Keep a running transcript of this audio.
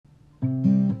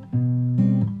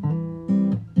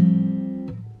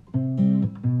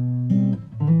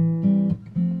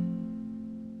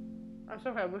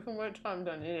can wait till I'm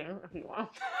done eating if you want.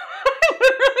 I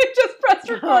literally just pressed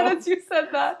record as you said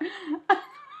that.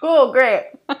 Cool,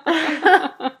 great.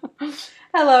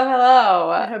 Hello.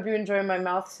 I hope you enjoy my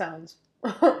mouth sounds.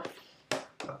 Hello.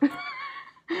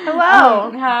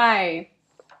 Hi.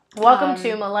 Welcome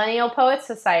to Millennial Poets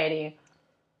Society.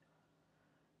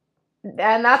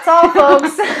 And that's all,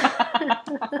 folks.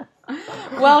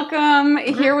 Welcome.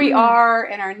 Here we are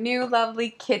in our new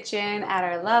lovely kitchen at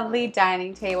our lovely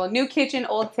dining table. New kitchen,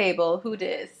 old table. Who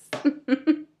dis?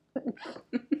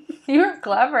 You're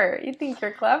clever. You think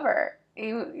you're clever.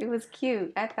 It was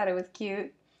cute. I thought it was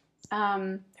cute.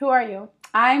 Who are you?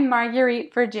 I'm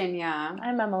Marguerite Virginia.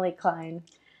 I'm Emily Klein.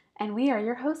 And we are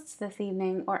your hosts this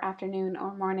evening or afternoon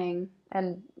or morning.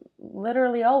 And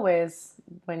literally always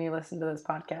when you listen to this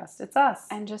podcast, it's us.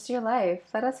 And just your life.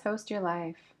 Let us host your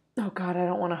life. Oh God, I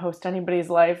don't want to host anybody's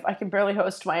life. I can barely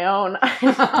host my own.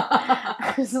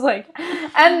 I was like,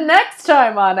 and next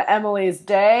time on Emily's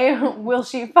Day, will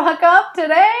she fuck up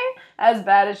today as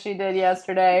bad as she did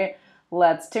yesterday?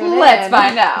 Let's tune in. Let's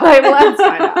find out. Let's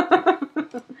find out.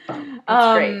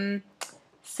 That's great.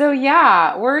 So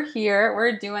yeah, we're here.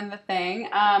 We're doing the thing.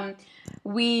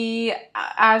 We,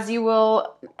 as you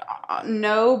will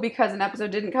know, because an episode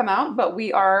didn't come out, but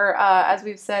we are, as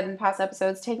we've said in past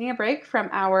episodes, taking a break from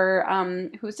our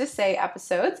Who's to Say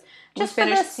episodes. Just we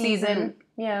finished season.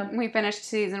 Yeah. We finished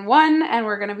season 1, and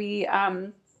we're going to be,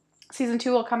 season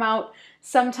 2 will come out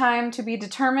sometime to be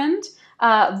determined.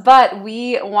 But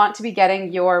we want to be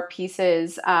getting your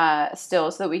pieces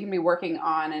still so that we can be working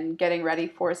on and getting ready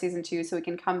for season 2 so we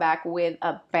can come back with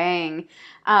a bang.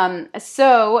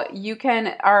 So you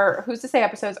can, our Who's to Say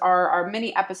episodes are our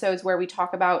mini episodes where we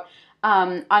talk about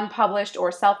unpublished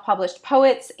or self-published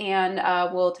poets, and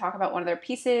we'll talk about one of their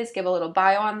pieces, give a little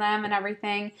bio on them and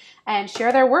everything, and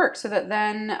share their work so that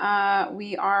then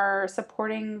we are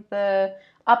supporting the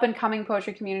up-and-coming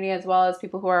poetry community as well as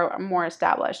people who are more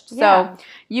established. Yeah. So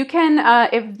you can,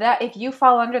 if you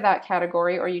fall under that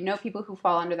category or you know people who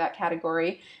fall under that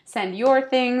category, send your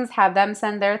things, have them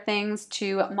send their things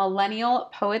to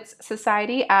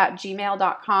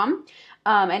millennialpoetssociety@gmail.com.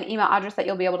 An email address that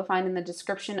you'll be able to find in the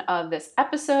description of this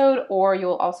episode, or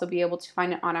you'll also be able to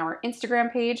find it on our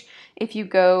Instagram page. If you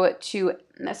go to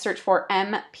search for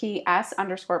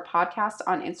MPS_podcast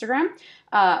on Instagram,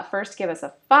 first give us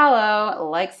a follow,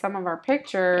 like some of our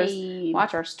pictures,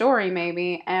 watch our story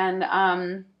maybe, and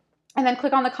then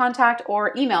click on the contact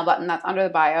or email button that's under the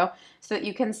bio so that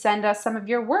you can send us some of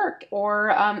your work. Or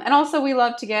and also we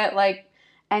love to get like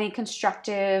any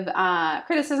constructive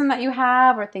criticism that you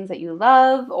have, or things that you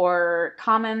love, or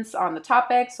comments on the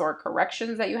topics, or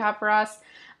corrections that you have for us.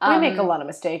 We make a lot of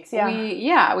mistakes,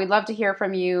 yeah. We'd love to hear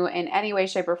from you in any way,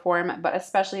 shape, or form, but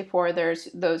especially for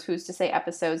those Who's to Say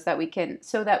episodes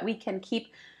so that we can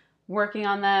keep working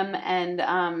on them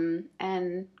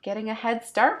and getting a head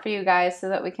start for you guys so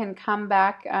that we can come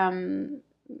back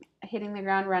hitting the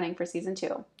ground running for season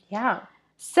 2. Yeah.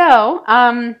 So,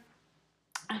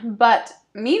 but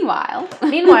meanwhile,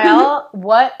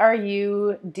 what are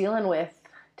you dealing with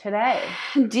today?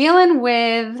 Dealing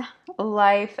with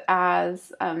life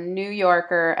as a New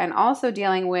Yorker, and also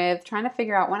dealing with trying to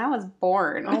figure out when I was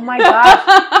born. Oh my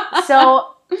gosh.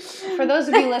 So for those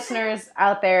of you listeners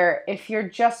out there, if you're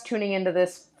just tuning into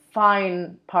this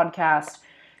fine podcast,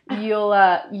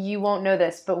 you won't know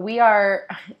this, but we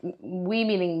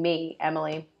meaning me,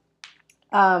 Emily,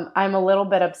 I'm a little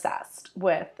bit obsessed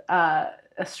with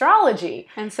astrology.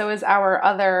 And so is our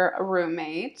other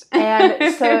roommate.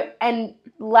 And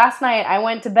last night I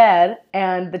went to bed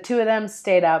and the two of them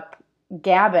stayed up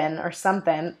gabbing or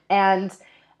something, and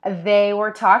they were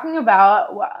talking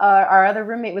about our other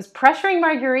roommate was pressuring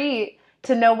Marguerite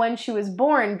to know when she was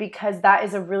born, because that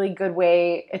is a really good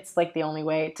way, it's like the only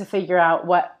way to figure out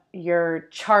what your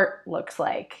chart looks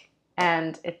like,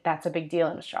 and that's a big deal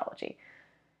in astrology.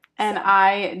 And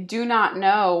I do not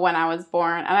know when I was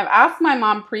born. And I've asked my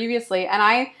mom previously,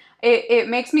 and it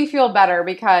makes me feel better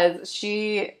because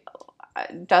she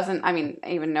doesn't,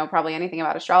 even know probably anything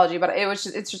about astrology, but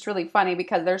it's just really funny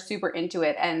because they're super into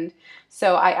it. And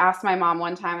so I asked my mom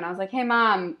one time and I was like, hey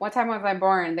mom, what time was I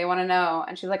born? They want to know.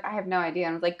 And she's like, I have no idea.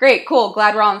 And I was like, great, cool.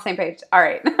 Glad we're all on the same page. All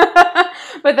right.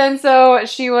 But then so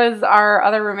our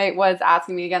other roommate was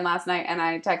asking me again last night, and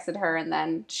I texted her, and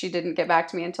then she didn't get back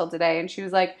to me until today. And she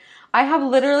was like, I have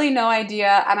literally no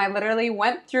idea. And I literally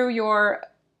went through your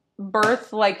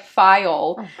birth like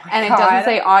file, Oh my and it God. doesn't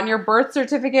say on your birth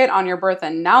certificate, on your birth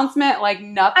announcement, like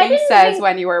nothing didn't says think-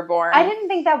 when you were born. I didn't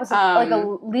think that was like a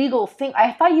legal thing.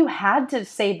 I thought you had to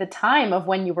say the time of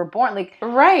when you were born. Like,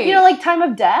 right. you know, like time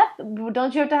of death?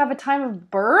 Don't you have to have a time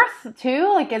of birth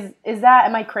too? Like, is that,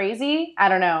 am I crazy? I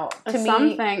don't know. To me,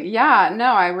 Something. Yeah, no,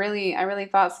 I really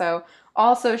thought so.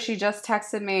 Also, she just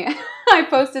texted me. I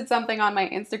posted something on my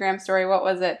Instagram story. What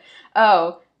was it?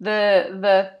 Oh,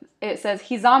 it says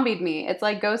he zombied me. It's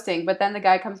like ghosting, but then the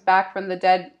guy comes back from the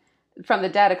dead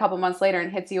a couple months later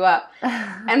and hits you up.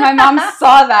 And my mom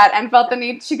saw that and felt the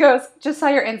need. She goes, "Just saw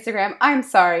your Instagram. I'm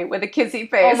sorry," with a kissy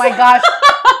face. Oh my gosh.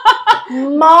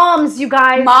 Moms, you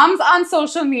guys. Moms on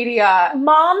social media.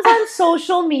 Moms on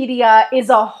social media is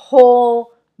a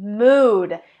whole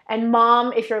mood. And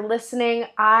Mom, if you're listening,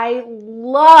 I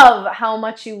love how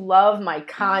much you love my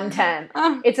content.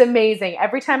 It's amazing.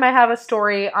 Every time I have a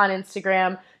story on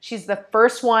Instagram, she's the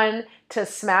first one to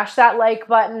smash that like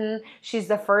button. She's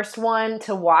the first one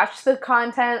to watch the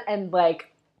content and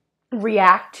like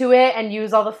react to it and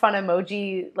use all the fun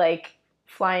emoji like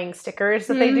flying stickers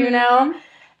that they do now.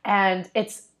 And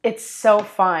it's so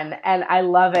fun, and I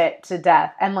love it to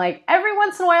death. And like every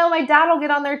once in a while, my dad will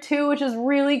get on there too, which is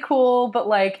really cool. But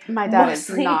like my dad is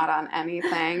not on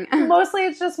anything. Mostly,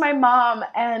 it's just my mom,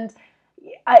 and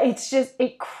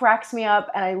it cracks me up,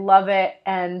 and I love it.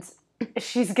 And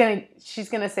she's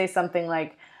gonna say something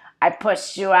like, "I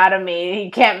pushed you out of me.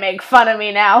 You can't make fun of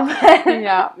me now."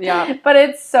 Yeah. But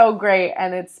it's so great,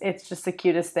 and it's just the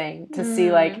cutest thing to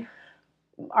see like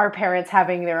our parents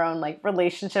having their own like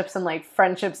relationships and like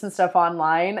friendships and stuff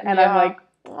online, and I'm like,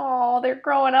 oh, they're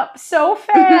growing up so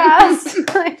fast.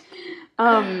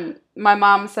 My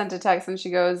mom sent a text and she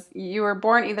goes, "You were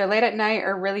born either late at night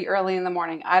or really early in the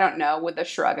morning. I don't know," with a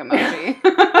shrug emoji.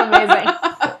 Amazing.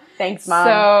 Thanks, Mom.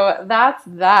 So that's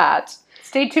that.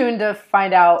 Stay tuned to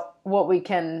find out what we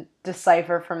can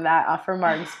decipher from that from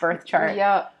Martin's birth chart.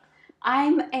 Yeah.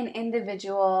 I'm an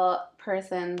individual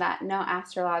person that no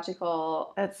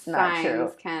astrological That's not signs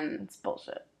true. can. It's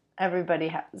bullshit. Everybody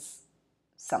has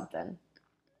something.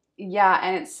 Yeah,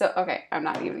 and it's so okay. I'm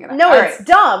not even gonna. No, All it's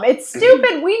dumb. It's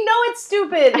stupid. We know it's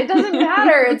stupid. It doesn't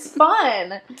matter. It's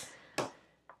fun.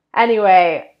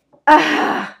 Anyway,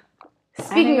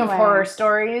 speaking of horror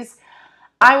stories,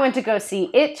 I went to go see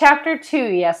It Chapter 2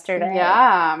 yesterday.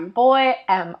 Yeah. Boy,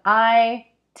 am I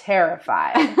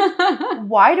terrified.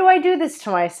 Why do I do this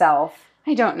to myself?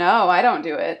 I don't know. I don't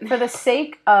do it. For the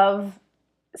sake of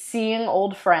seeing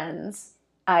old friends,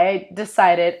 I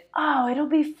decided, it'll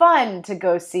be fun to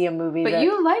go see a movie. But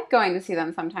you like going to see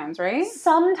them sometimes, right?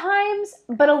 Sometimes,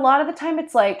 but a lot of the time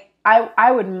it's like,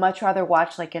 I would much rather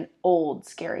watch like an old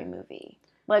scary movie.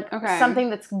 Like something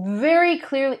that's very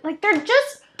clearly, like they're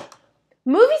just,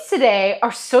 movies today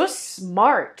are so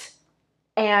smart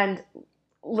and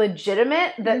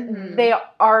legitimate that they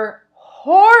are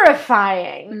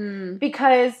horrifying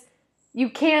because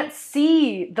you can't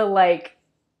see the like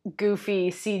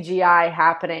goofy CGI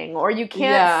happening, or you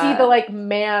can't see the like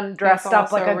man dressed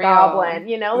up like a goblin,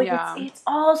 you know, like it's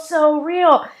all so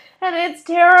real and it's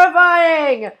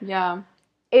terrifying. Yeah.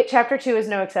 It Chapter 2 is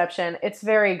no exception. It's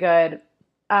very good.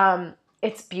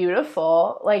 It's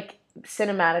beautiful, like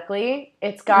cinematically.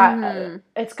 It's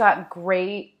got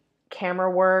great camera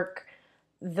work.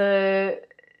 The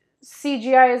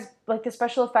CGI is like, the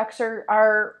special effects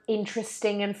are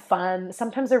interesting and fun.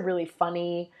 Sometimes they're really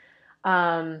funny.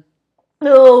 But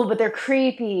they're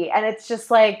creepy, and it's just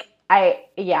like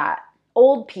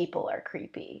old people are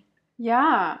creepy.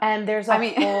 Yeah. And there's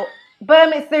whole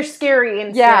they're scary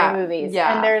in scary movies.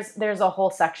 Yeah. And there's a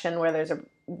whole section where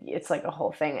it's like a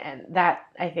whole thing, and that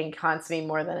I think haunts me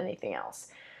more than anything else.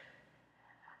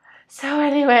 So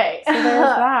anyway, so there's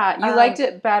that. You liked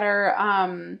it better,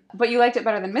 but you liked it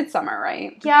better than Midsommar,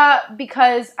 right? Yeah,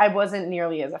 because I wasn't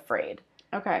nearly as afraid.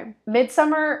 Okay.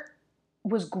 Midsommar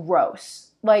was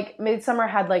gross. Like, Midsommar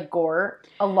had like gore,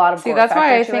 a lot of gore. See, that's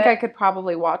why I think I could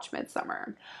probably watch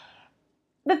Midsommar.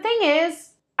 The thing is,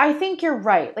 I think you're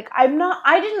right. Like, I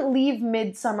didn't leave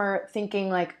Midsommar thinking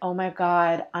like, oh my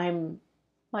God, I'm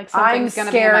something's going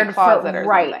to be in my closet or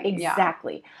right, something.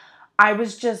 Exactly. Yeah. I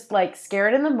was just like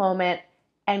scared in the moment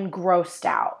and grossed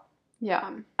out.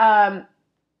 Yeah.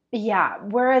 Yeah.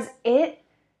 Whereas it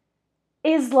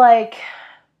is like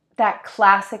that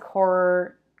classic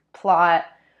horror plot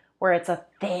where it's a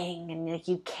thing and like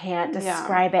you can't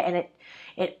describe it, and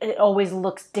it always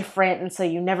looks different, and so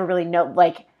you never really know,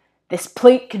 like, this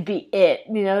plate could be it,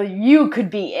 you know, you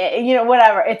could be it, you know,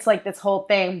 whatever. It's like this whole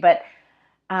thing, but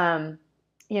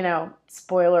you know,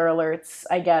 spoiler alerts,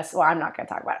 I guess. Well, I'm not going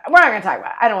to talk about it. We're not going to talk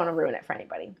about it. I don't want to ruin it for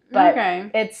anybody. But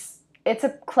it's a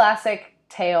classic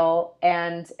tale,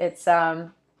 and it's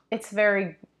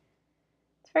very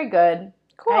good.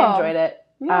 Cool. I enjoyed it.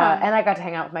 Yeah. And I got to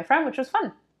hang out with my friend, which was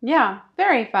fun. Yeah,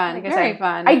 very fun. Like I Very said,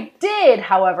 fun. I did,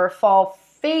 however, fall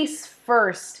face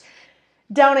first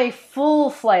down a full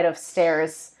flight of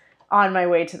stairs on my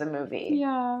way to the movie.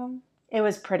 Yeah. It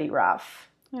was pretty rough.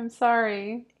 I'm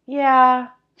sorry. Yeah,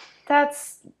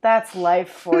 that's life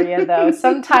for you, though.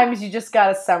 Sometimes you just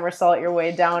gotta somersault your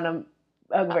way down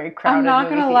a very crowded I'm not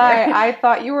movie gonna theater. lie. I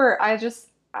thought you were. I just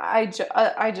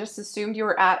assumed you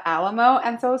were at Alamo,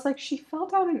 and so I was like, she fell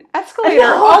down an escalator.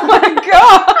 Oh my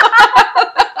god!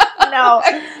 No.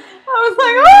 I was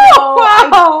like, oh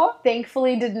wow.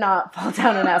 Thankfully, did not fall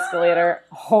down an escalator.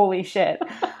 Holy shit!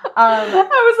 I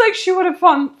was like, she would have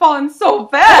fallen so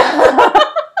fast.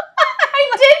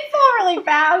 I did fall really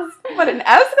fast. But an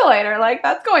escalator, like,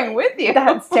 that's going with you.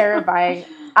 That's terrifying.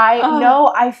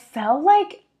 I felt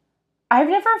like I've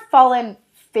never fallen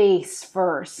face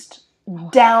first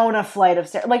down a flight of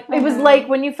stairs. Like, it was like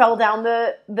when you fell down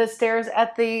the stairs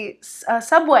at the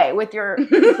subway with your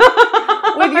big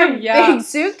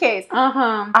suitcase.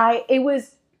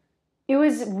 It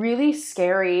was really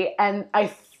scary, and I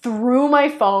threw my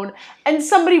phone, and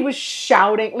somebody was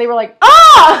shouting. They were like,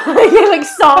 "Ah!" They like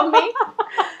saw me.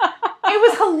 It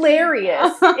was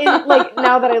hilarious.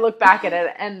 Now that I look back at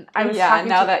it, and I was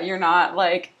that you're not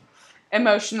like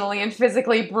emotionally and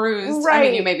physically bruised. Right. I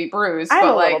mean, you may be bruised, I'm but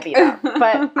a little like beat up.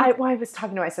 But I was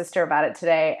talking to my sister about it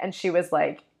today, and she was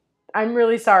like, "I'm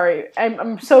really sorry.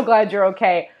 I'm so glad you're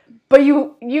okay. But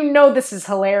you know this is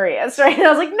hilarious, right?" And I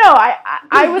was like, "No,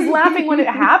 I was laughing when it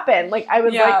happened. Like, I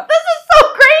was like, this is so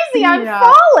crazy. I'm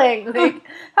falling. Like,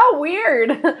 how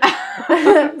weird."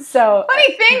 So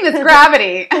funny thing, that's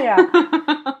gravity. Yeah.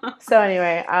 So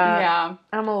anyway, I'm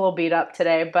a little beat up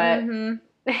today, but you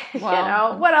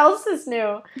know, what else is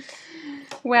new?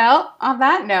 Well, on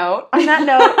that note,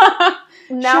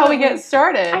 now shall we get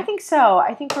started? I think so.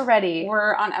 I think we're ready.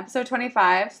 We're on episode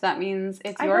 25, so that means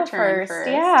it's your turn first.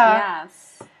 Yeah.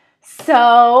 Yes.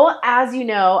 So, as you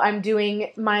know, I'm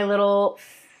doing my little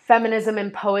feminism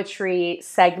and poetry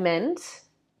segment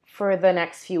for the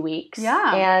next few weeks.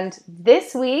 Yeah. And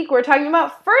this week, we're talking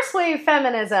about first wave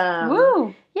feminism.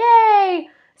 Woo! Yay!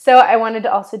 So, I wanted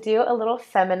to also do a little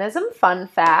feminism fun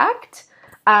fact.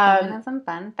 Feminism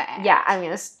fun fact. Yeah, I'm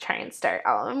going to try and start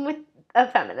all of them with a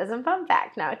feminism fun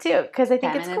fact now, too, because I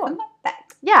think it's cool. Fun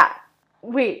fact. Yeah.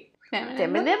 Wait.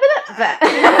 Feminism. What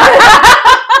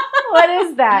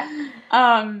is that?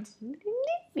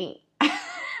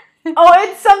 Oh,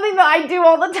 it's something that I do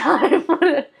all the time.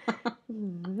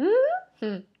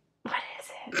 What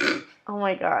is it? Oh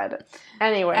my god.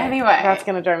 Anyway. That's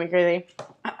going to drive me crazy.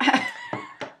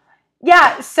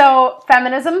 Yeah, so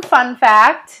feminism fun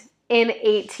fact. In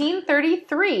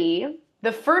 1833,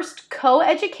 the first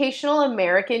co-educational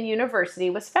American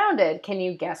university was founded. Can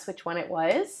you guess which one it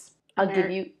was? I'll give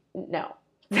you... No.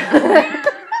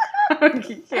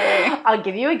 Okay. I'll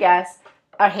give you a guess.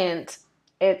 A hint.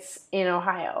 It's in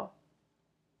Ohio.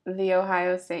 The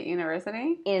Ohio State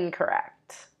University?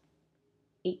 Incorrect.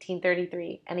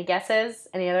 1833. Any guesses?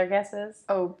 Any other guesses?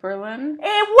 Oberlin?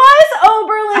 It was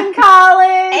Oberlin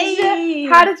College! Hey.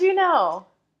 How did you know?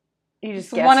 You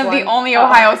just guessed one of the only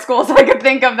Ohio schools I could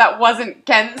think of that wasn't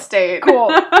Kent State.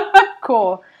 Cool.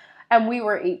 Cool. And we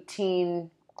were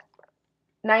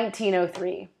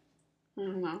 1903. I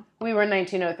don't know. We were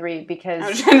 1903 because... I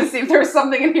was trying to see if there was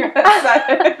something in here that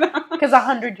said it. Because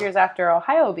 100 years after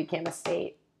Ohio became a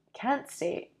state, Kent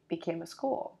State became a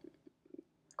school.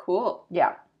 Cool.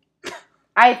 Yeah.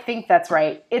 I think that's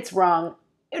right. It's wrong.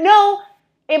 No,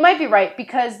 it might be right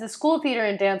because the School of Theater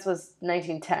and Dance was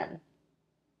 1910.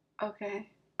 Okay.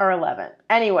 Or 11.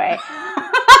 Anyway.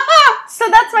 So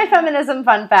that's my feminism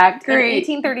fun fact. Great.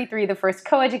 In 1833, the first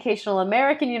coeducational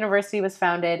American university was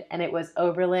founded, and it was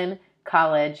Oberlin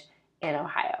College in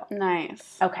Ohio.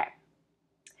 Nice. Okay.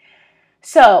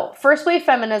 So, first wave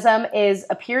feminism is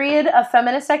a period of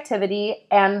feminist activity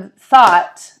and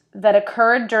thought that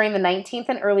occurred during the 19th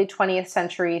and early 20th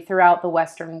century throughout the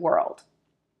Western world.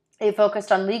 It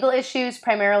focused on legal issues,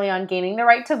 primarily on gaining the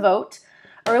right to vote.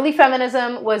 Early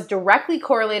feminism was directly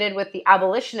correlated with the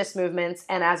abolitionist movements,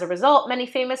 and as a result, many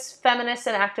famous feminists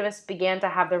and activists began to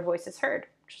have their voices heard,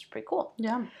 which is pretty cool.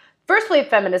 Yeah. First wave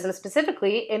feminism,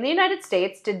 specifically in the United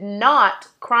States, did not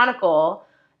chronicle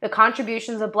the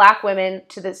contributions of black women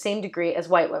to the same degree as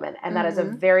white women, and that is a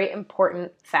very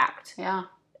important fact. Yeah.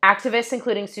 Activists,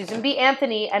 including Susan B.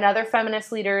 Anthony and other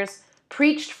feminist leaders,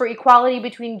 preached for equality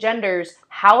between genders.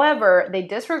 However, they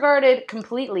disregarded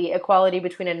completely equality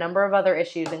between a number of other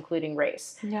issues, including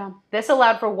race. Yeah. This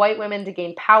allowed for white women to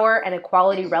gain power and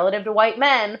equality relative to white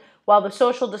men, while the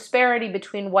social disparity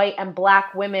between white and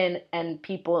black women and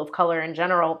people of color in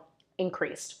general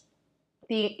increased.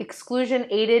 The exclusion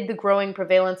aided the growing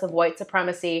prevalence of white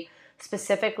supremacy,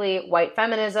 specifically white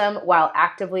feminism, while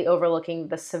actively overlooking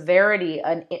the severity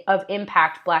of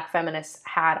impact black feminists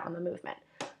had on the movement.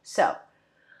 So,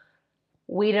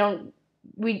 we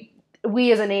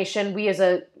as a nation, we as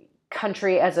a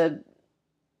country, as a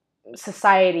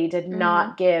society did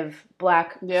not give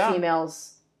black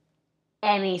females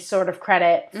any sort of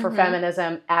credit for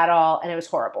feminism at all, and it was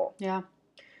horrible. Yeah.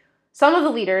 Some of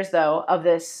the leaders, though, of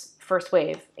this first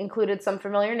wave included some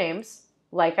familiar names,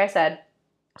 like I said,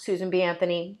 Susan B.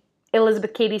 Anthony,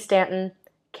 Elizabeth Cady Stanton,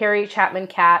 Carrie Chapman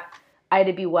Catt,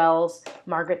 Ida B. Wells,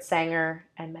 Margaret Sanger,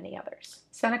 and many others.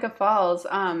 Seneca Falls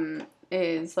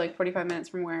is like 45 minutes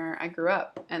from where I grew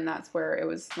up, and that's where it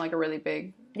was like a really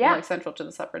big, like central to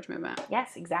the suffrage movement.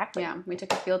 Yes, exactly. Yeah, we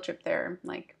took a field trip there,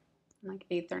 like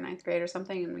 8th or 9th grade or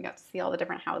something, and we got to see all the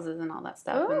different houses and all that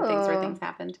stuff. Ooh. And things where things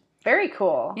happened. Very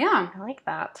cool. Yeah. I like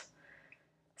that.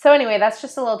 So anyway, that's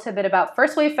just a little tidbit about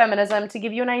first wave feminism to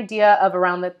give you an idea of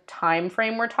around the time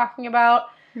frame we're talking about.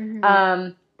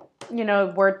 You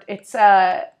know, it's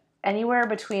anywhere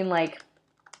between like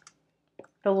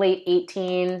the late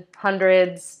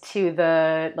 1800s to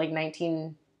the like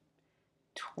 1920s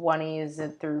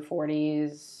through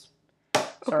 40s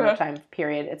sort of time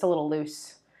period. It's a little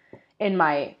loose in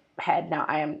my head now.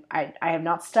 I have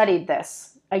not studied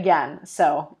this again,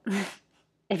 so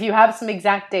if you have some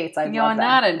exact dates, I'd love that. You're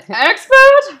not an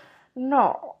expert?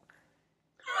 No.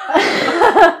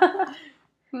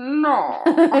 No.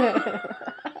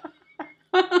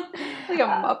 Like a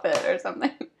Muppet or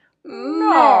something.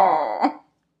 No.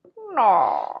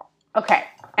 Okay,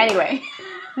 anyway.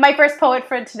 My first poet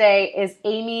for today is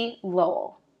Amy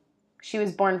Lowell. She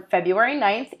was born February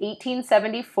 9th,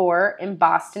 1874 in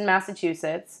Boston,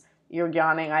 Massachusetts. You're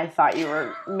yawning. I thought you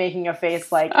were making a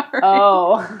face like,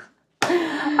 oh.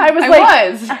 I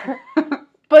was.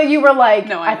 But you were like,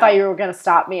 no, I thought you were going to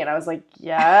stop me. And I was like,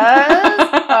 yes.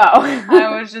 Oh.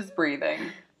 I was just breathing.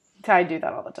 I do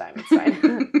that all the time. It's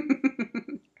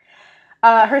fine.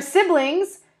 Her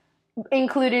siblings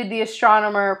included the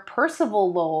astronomer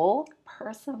Percival Lowell.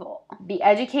 The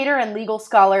educator and legal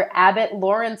scholar Abbott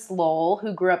Lawrence Lowell,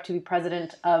 who grew up to be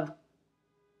president of,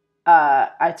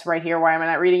 it's right here, why am I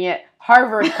not reading it?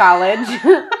 Harvard College.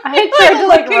 I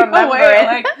tried to remember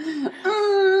it.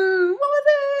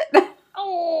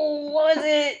 What was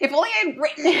it? If only I'd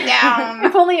written it down.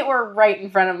 If only it were right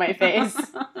in front of my face.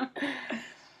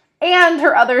 And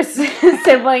her other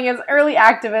sibling is early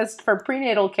activist for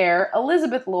prenatal care,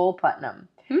 Elizabeth Lowell Putnam.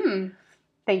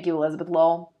 Thank you, Elizabeth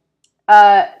Lowell.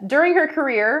 During her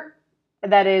career,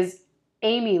 that is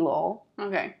Amy Lowell.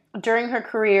 Okay. During her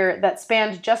career that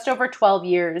spanned just over 12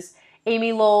 years,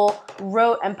 Amy Lowell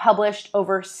wrote and published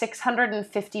over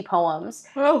 650 poems.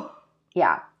 Oh.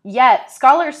 Yeah. Yet,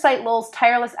 scholars cite Lowell's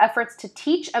tireless efforts to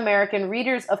teach American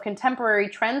readers of contemporary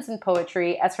trends in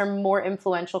poetry as her more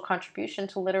influential contribution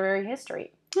to literary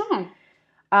history. Oh.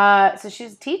 So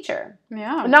she's a teacher.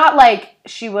 Yeah. Not like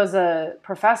she was a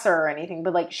professor or anything,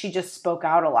 but like she just spoke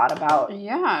out a lot about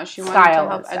she wanted to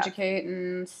help educate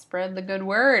and spread the good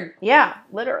word. Yeah,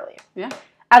 literally. Yeah.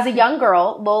 As a young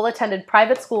girl, Lowell attended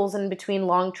private schools in between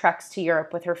long treks to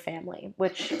Europe with her family,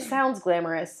 which sounds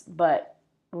glamorous, but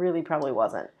really probably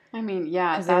wasn't. I mean,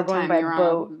 yeah, because they were going by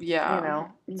boat. Yeah, you know,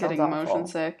 getting motion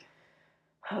sick.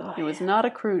 It was not a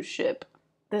cruise ship.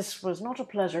 This was not a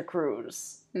pleasure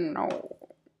cruise. No.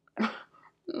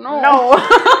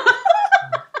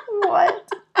 What?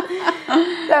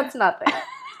 That's nothing.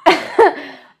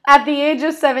 At the age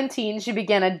of 17, she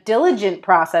began a diligent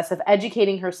process of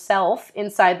educating herself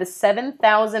inside the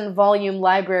 7,000-volume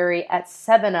library at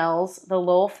Seven-Ells, the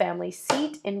Lowell family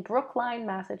seat in Brookline,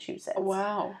 Massachusetts.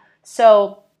 Wow.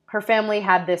 So her family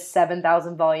had this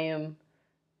 7,000-volume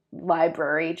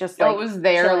library, just like... it was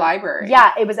their library.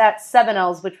 Yeah, it was at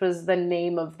Seven-Ells, which was the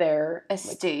name of their...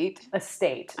 estate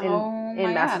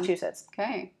in Massachusetts.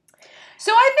 Okay.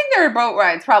 So I think their boat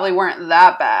rides probably weren't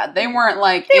that bad. They weren't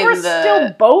like they were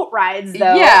still boat rides,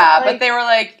 though. Yeah, but they were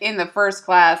like in the first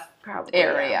class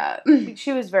area. Yeah.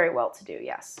 She was very well to do,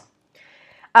 yes.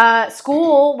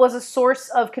 School was a source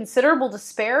of considerable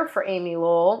despair for Amy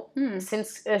Lowell,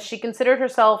 since she considered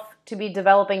herself to be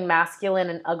developing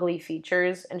masculine and ugly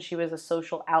features, and she was a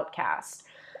social outcast.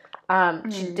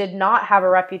 She did not have a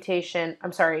reputation,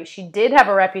 she did have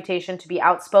a reputation to be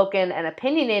outspoken and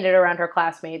opinionated around her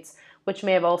classmates, which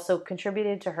may have also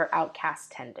contributed to her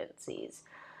outcast tendencies.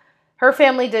 Her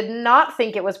family did not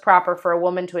think it was proper for a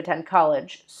woman to attend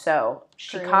college, so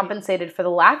she compensated for the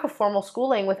lack of formal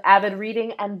schooling with avid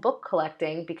reading and book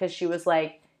collecting because she was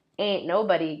like, ain't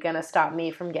nobody gonna stop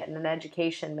me from getting an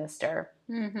education, mister.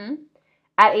 Mm-hmm.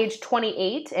 At age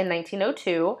 28 in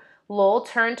 1902, Lowell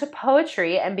turned to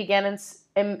poetry and began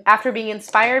after being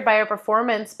inspired by a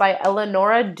performance by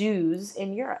Eleonora Duse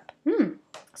in Europe.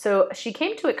 So she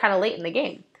came to it kind of late in the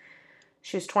game.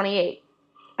 She was 28.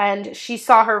 And she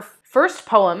saw her first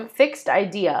poem, Fixed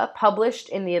Idea, published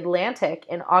in The Atlantic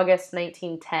in August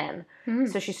 1910.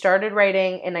 So she started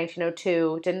writing in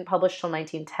 1902, didn't publish till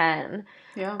 1910.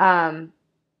 Yeah.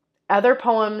 Other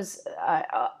poems,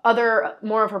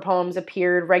 more of her poems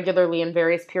appeared regularly in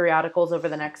various periodicals over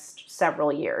the next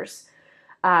several years.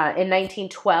 In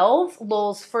 1912,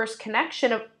 Lowell's first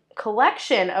collection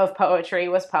of poetry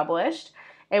was published.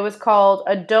 It was called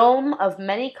A Dome of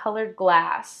Many-Colored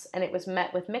Glass, and it was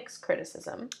met with mixed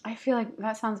criticism. I feel like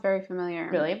that sounds very familiar.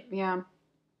 Really? Yeah.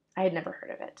 I had never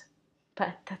heard of it,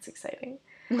 but that's exciting.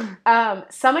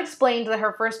 Some explained that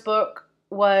her first book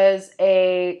was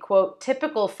a, quote,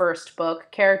 typical first book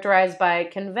characterized by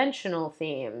conventional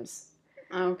themes.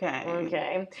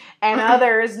 Okay. And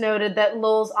others noted that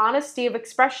Lowell's honesty of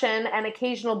expression and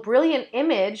occasional brilliant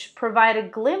image provide a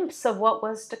glimpse of what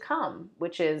was to come,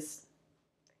 which is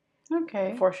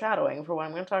foreshadowing for what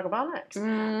I'm going to talk about next.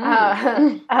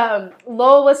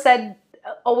 Lowell was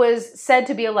said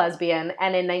to be a lesbian,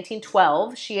 and in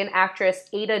 1912, she and actress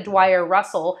Ada Dwyer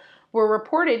Russell were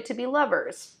reported to be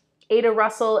lovers. Ada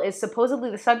Russell is supposedly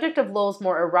the subject of Lowell's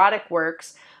more erotic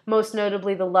works, most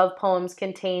notably the love poems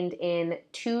contained in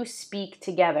To Speak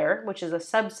Together, which is a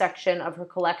subsection of her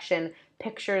collection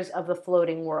Pictures of the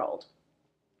Floating World.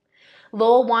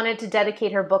 Lowell wanted to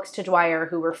dedicate her books to Dwyer,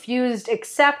 who refused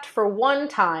except for one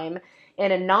time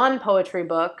in a non-poetry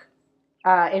book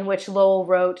in which Lowell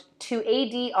wrote, To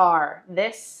ADR,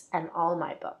 this and all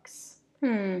my books.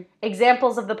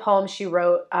 Examples of the poems she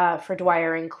wrote for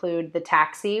Dwyer include The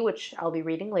Taxi, which I'll be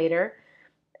reading later,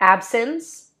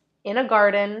 Absence, In a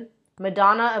Garden,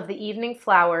 Madonna of the Evening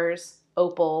Flowers,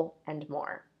 Opal, and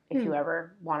more. If you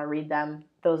ever want to read them,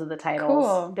 those are the titles.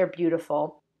 Cool. They're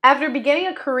beautiful. After beginning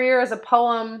a career as a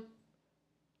poem...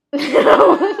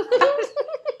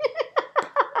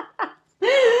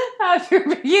 After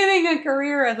beginning a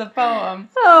career as a poem.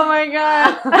 Oh my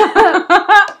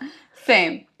God.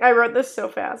 Same. I wrote this so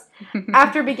fast.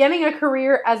 After beginning a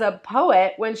career as a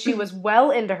poet when she was well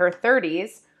into her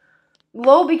 30s,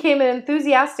 Lowell became an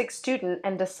enthusiastic student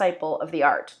and disciple of the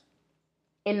art.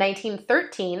 In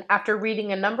 1913, after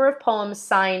reading a number of poems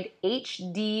signed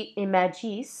H.D.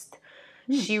 Imagiste,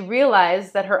 she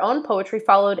realized that her own poetry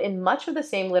followed in much of the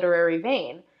same literary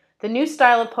vein. The new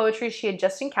style of poetry she had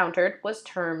just encountered was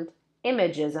termed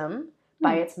imagism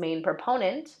by its main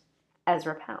proponent,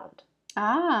 Ezra Pound.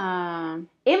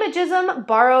 Imagism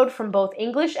borrowed from both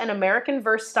English and American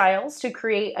verse styles to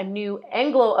create a new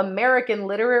Anglo-American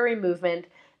literary movement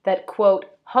that, quote,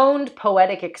 honed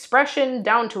poetic expression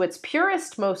down to its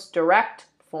purest, most direct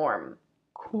form.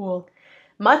 Cool.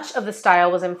 Much of the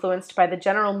style was influenced by the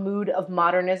general mood of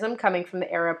modernism coming from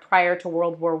the era prior to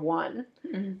World War I.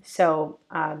 So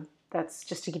that's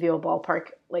just to give you a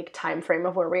ballpark time frame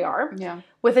of where we are. Yeah.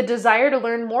 With a desire to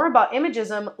learn more about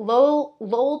imagism,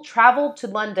 Lowell traveled to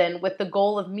London with the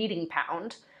goal of meeting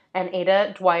Pound, and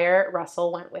Ada Dwyer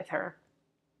Russell went with her.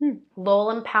 Lowell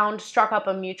and Pound struck up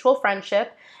a mutual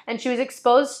friendship, and she was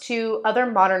exposed to other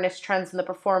modernist trends in the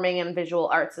performing and visual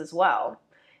arts as well.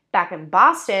 Back in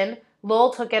Boston,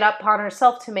 Lowell took it upon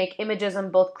herself to make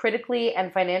imagism both critically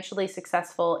and financially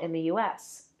successful in the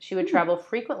U.S. She would travel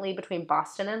frequently between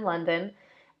Boston and London,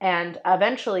 and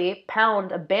eventually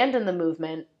Pound abandoned the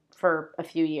movement for a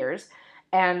few years,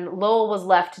 and Lowell was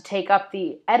left to take up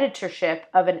the editorship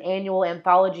of an annual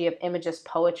anthology of Imagist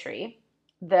poetry,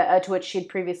 to which she had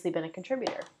previously been a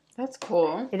contributor. That's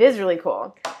cool. It is really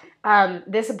cool.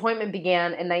 This appointment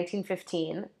began in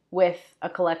 1915 with a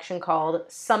collection called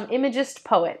Some Imagist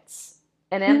Poets,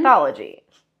 an anthology.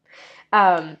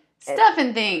 Stuff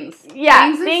and things.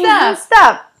 Yeah, things and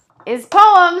stuff. Is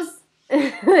poems.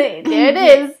 There it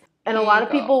is. And a lot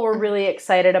of people were really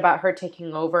excited about her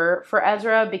taking over for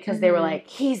Ezra because they were like,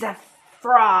 he's a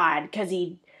fraud because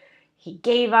he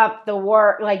gave up the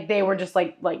work. Like, they were just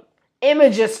like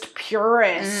imagist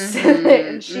purists.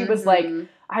 And she was like,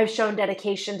 I've shown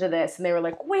dedication to this. And they were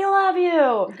like, we love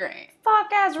you. Great.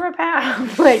 Fuck Ezra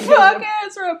Pound. Fuck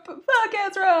Ezra. Fuck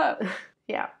Ezra.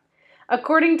 Yeah.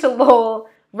 According to Lowell,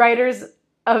 writers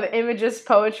of Imagist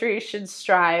poetry should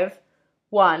strive,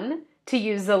 1, to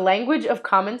use the language of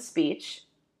common speech,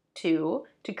 2,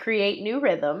 to create new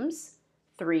rhythms,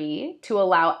 3, to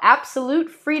allow absolute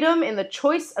freedom in the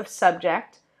choice of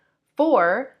subject,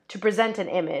 4, to present an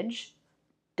image,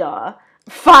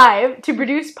 5, to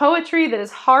produce poetry that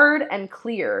is hard and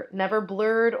clear, never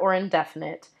blurred or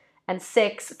indefinite. And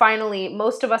 6, finally,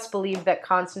 most of us believe that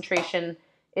concentration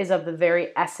is of the very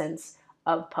essence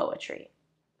of poetry.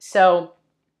 So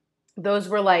those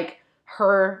were like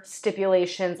her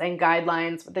stipulations and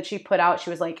guidelines that she put out. She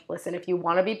was like, listen, if you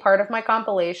want to be part of my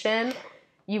compilation,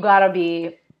 you got to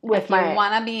be with my... If you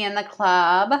want to be in the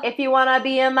club. If you want to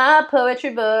be in my poetry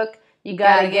book, you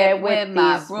got to get with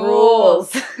these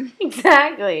rules.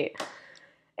 Exactly.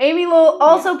 Amy Lowell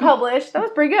also published... That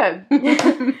was pretty good.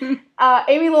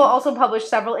 Amy Lowell also published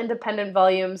several independent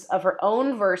volumes of her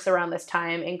own verse around this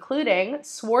time, including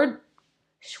Swordblades.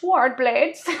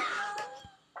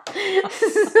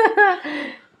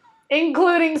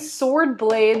 Including Sword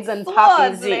Blades and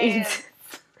Poppy Seeds.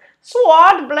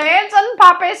 Sword Blades and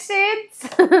Poppy Seeds.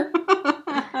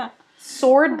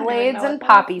 Sword Blades and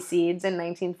Poppy Seeds in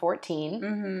 1914.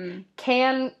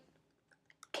 Mm-hmm.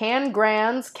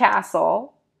 Cangran's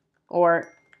Castle,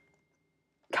 or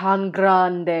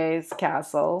Cangrande's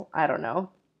Castle, I don't know,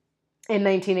 in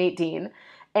 1918,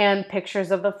 and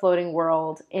Pictures of the Floating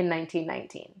World in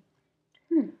 1919.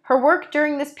 Her work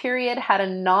during this period had a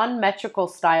non-metrical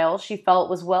style she felt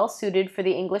was well suited for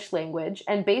the English language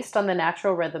and based on the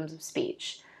natural rhythms of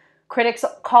speech. Critics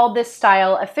called this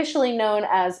style, officially known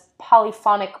as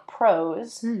polyphonic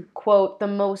prose, quote, the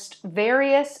most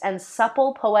various and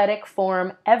supple poetic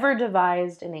form ever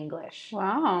devised in English.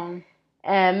 Wow.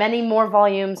 Many more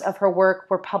volumes of her work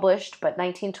were published, but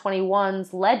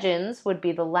 1921's Legends would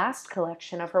be the last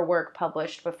collection of her work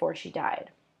published before she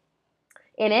died.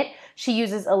 In it, she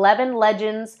uses 11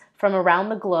 legends from around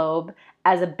the globe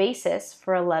as a basis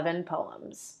for 11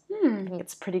 poems. I think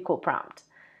it's a pretty cool prompt.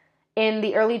 In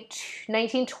the early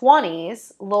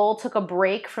 1920s, Lowell took a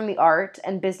break from the art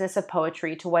and business of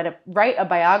poetry to write a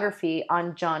biography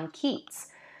on John Keats.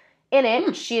 In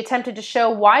it, she attempted to show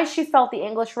why she felt the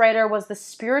English writer was the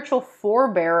spiritual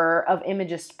forebearer of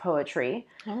Imagist poetry,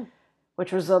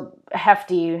 which was a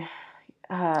hefty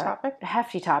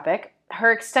topic.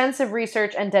 Her extensive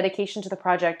research and dedication to the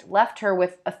project left her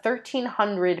with a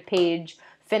 1,300-page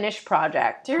finished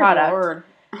product. Dear Lord.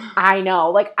 I know.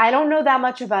 Like, I don't know that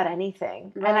much about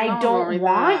anything. And I don't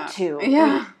want to.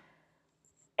 Yeah.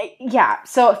 Yeah.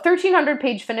 So,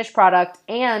 1,300-page finished product,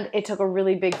 and it took a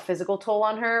really big physical toll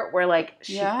on her, where, like,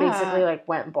 she basically, like,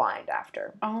 went blind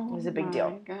after. It was a big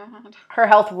deal. God. Her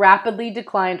health rapidly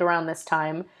declined around this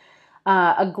time.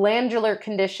 A glandular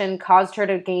condition caused her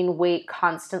to gain weight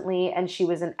constantly, and she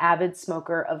was an avid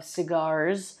smoker of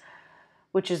cigars,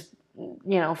 which is,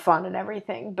 fun and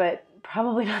everything, but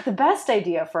probably not the best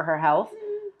idea for her health.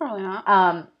 Probably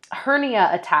not.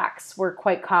 Hernia attacks were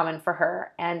quite common for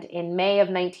her, and in May of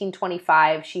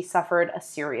 1925, she suffered a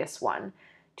serious one.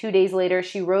 2 days later,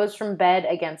 she rose from bed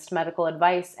against medical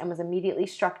advice and was immediately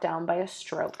struck down by a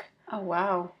stroke. Oh,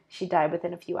 wow. She died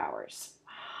within a few hours.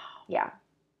 Wow. Yeah.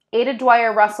 Ada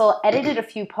Dwyer Russell edited a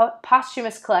few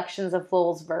posthumous collections of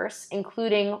Lowell's verse,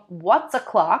 including What's a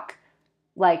Clock,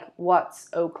 like What's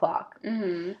O'Clock,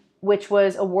 which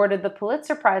was awarded the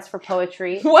Pulitzer Prize for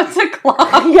Poetry. What's a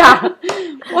clock? Yeah.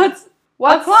 What's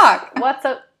clock?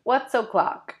 What's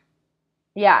O'Clock?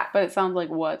 Yeah. But it sounds like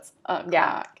What's a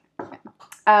Clock.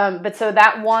 But so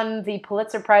that won the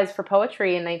Pulitzer Prize for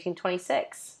Poetry in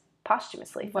 1926.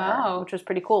 Posthumously for her, which was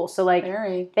pretty cool. So, like,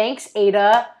 thanks,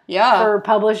 Ada, for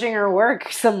publishing her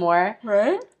work some more.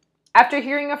 Right? After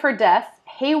hearing of her death,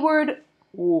 Heywood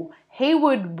Broun,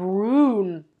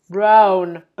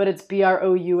 but it's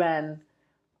Broun.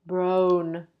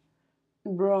 Broun.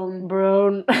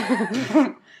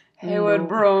 Heywood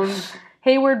Broun.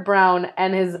 Hayward Brown,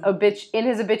 and his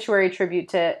obituary tribute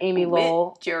to Amy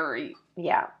Lowell.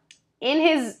 Yeah. In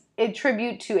his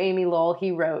tribute to Amy Lowell,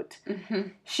 he wrote,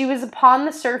 She was upon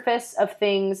the surface of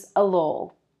things a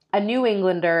Lowell, a New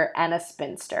Englander, and a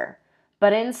spinster.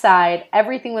 But inside,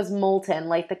 everything was molten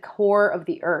like the core of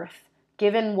the earth.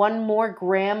 Given one more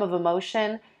gram of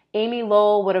emotion, Amy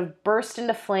Lowell would have burst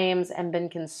into flames and been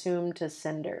consumed to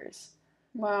cinders.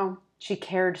 Wow. She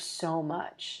cared so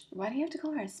much. Why do you have to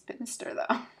call her a spinster,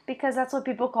 though? Because that's what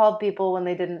people called people when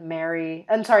they didn't marry.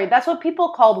 I'm sorry, that's what people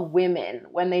called women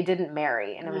when they didn't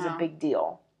marry, and it was a big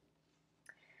deal.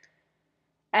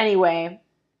 Anyway,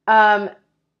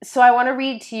 so I want to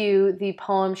read to you the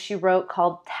poem she wrote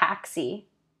called Taxi.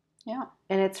 Yeah.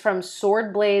 And it's from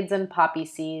Sword Blades and Poppy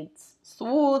Seeds.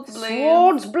 Swords,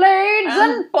 Blades,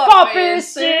 and Poppy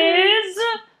Seeds!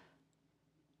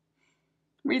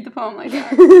 Read the poem like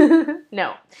that.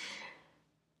 No.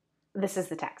 This is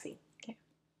the Taxi. Okay.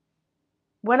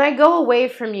 When I go away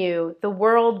from you, the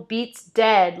world beats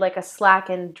dead like a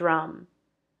slackened drum.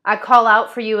 I call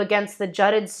out for you against the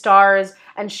jutted stars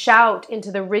and shout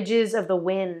into the ridges of the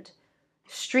wind.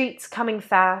 Streets coming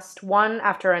fast, one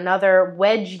after another,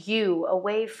 wedge you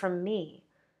away from me.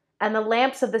 And the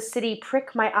lamps of the city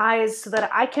prick my eyes so that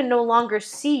I can no longer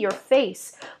see your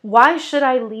face. Why should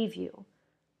I leave you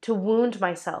to wound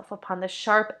myself upon the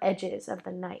sharp edges of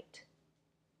the night?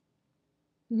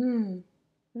 Isn't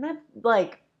that,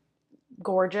 like,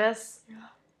 gorgeous? Yeah.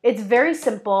 It's very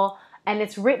simple, and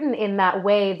it's written in that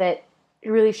way that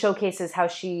really showcases how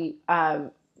she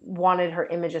wanted her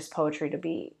Imagist poetry to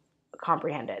be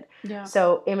comprehended. Yeah.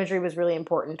 So imagery was really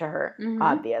important to her, Mhm.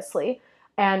 obviously.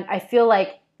 And I feel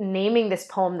like naming this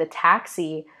poem The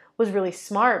Taxi was really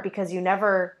smart because she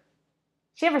never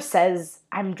says,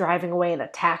 I'm driving away in a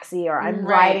taxi or I'm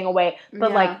Right. riding away.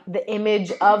 But Yeah. like the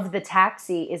image of the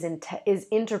taxi is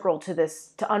integral to this,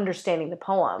 to understanding the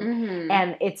poem. Mhm.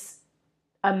 And it's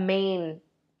a main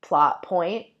plot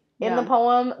point in the Yeah.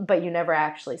 poem, but you never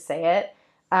actually say it,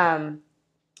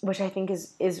 which I think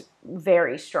is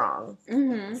very strong.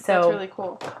 Mhm. So That's really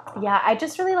cool. yeah, I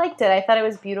just really liked it. I thought it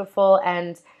was beautiful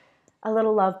and a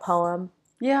little love poem.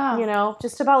 Yeah. You know,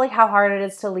 just about like how hard it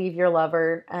is to leave your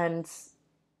lover, and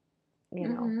you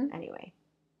know, Mhm. anyway.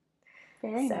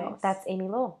 Very So nice. that's Amy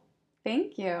Lowell.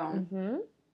 Thank you. Mm-hmm.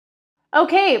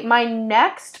 Okay, my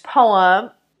next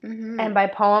poem, Mhm. and by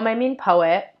poem I mean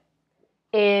poet,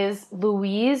 is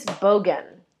Louise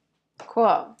Bogan.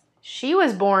 Cool. She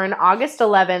was born August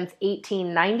 11th,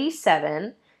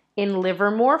 1897 in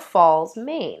Livermore Falls,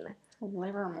 Maine.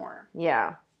 Livermore.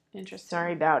 Yeah. Interesting.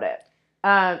 Sorry about it.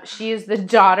 She is the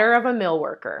daughter of a mill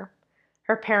worker.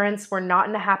 Her parents were not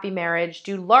in a happy marriage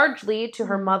due largely to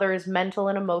her mother's mental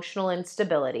and emotional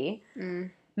instability.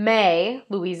 May,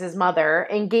 Louise's mother,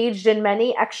 engaged in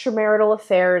many extramarital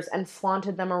affairs and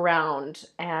flaunted them around.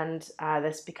 And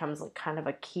this becomes like kind of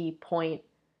a key point.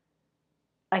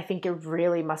 I think it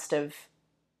really must have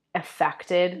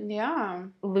affected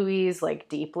Louise like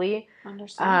deeply.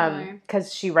 Understandably.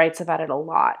 Because she writes about it a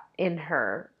lot in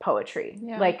her poetry.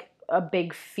 Yeah. Like a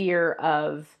big fear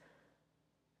of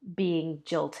being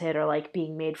jilted or like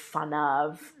being made fun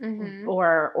of,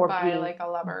 or by being like a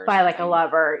lover. by like a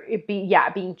lover.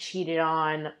 Being cheated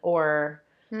on or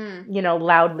you know,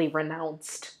 loudly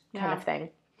renounced kind of thing.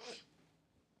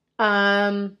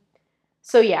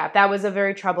 So yeah, that was a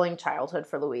very troubling childhood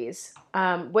for Louise.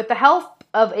 With the help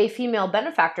of a female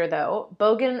benefactor, though,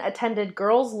 Bogan attended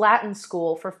girls' Latin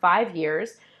school for 5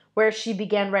 years, where she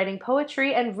began writing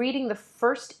poetry and reading the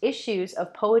first issues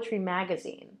of Poetry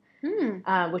magazine,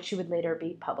 which she would later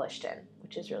be published in,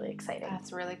 which is really exciting.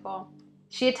 That's really cool.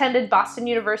 She attended Boston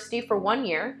University for 1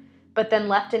 year, but then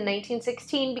left in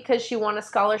 1916 because she won a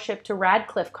scholarship to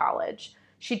Radcliffe College.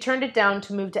 She turned it down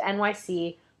to move to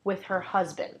NYC with her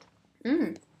husband.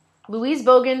 Louise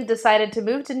Bogan decided to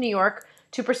move to New York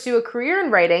to pursue a career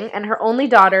in writing, and her only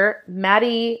daughter,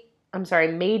 Maddie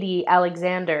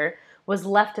Alexander, was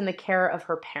left in the care of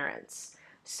her parents.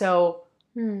 So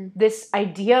this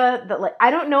idea that, like,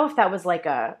 I don't know if that was like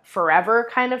a forever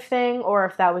kind of thing, or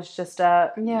if that was just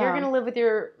a, you're going to live with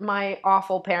my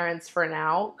awful parents for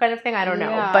now kind of thing. I don't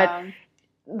know. But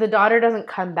the daughter doesn't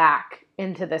come back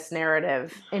into this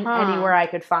narrative in anywhere I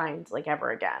could find, like,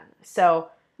 ever again. So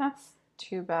that's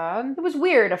too bad. It was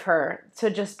weird of her to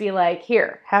just be like,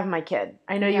 here, have my kid.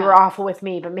 I know you were awful with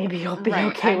me, but maybe you'll be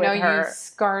okay with her. I know you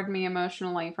scarred me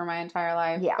emotionally for my entire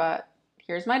life, but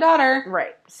here's my daughter.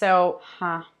 Right. So,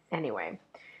 anyway.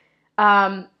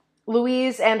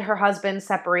 Louise and her husband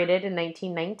separated in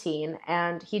 1919,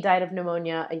 and he died of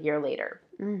pneumonia a year later.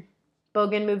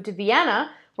 Bogan moved to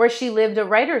Vienna, where she lived a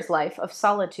writer's life of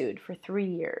solitude for 3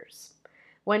 years.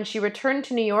 When she returned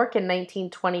to New York in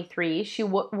 1923, she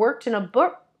worked in a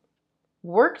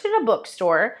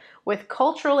bookstore with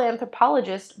cultural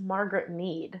anthropologist Margaret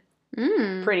Mead.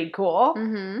 Pretty cool.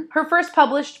 Her first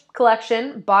published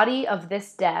collection, Body of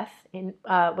This Death,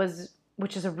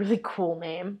 which is a really cool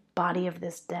name. Body of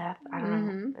This Death. I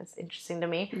don't know. It's interesting to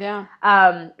me. Yeah.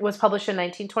 Was published in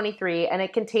 1923, and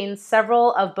it contains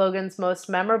several of Bogan's most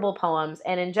memorable poems,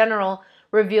 and in general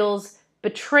reveals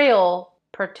betrayal,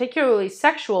 particularly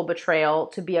sexual betrayal,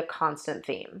 to be a constant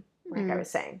theme, like I was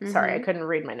saying. Sorry, I couldn't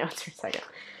read my notes for a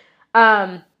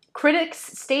second. Critics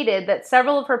stated that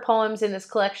several of her poems in this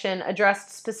collection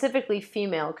addressed specifically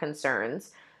female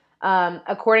concerns.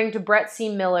 According to Brett C.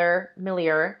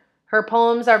 Millier, her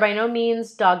poems are by no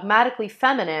means dogmatically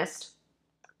feminist.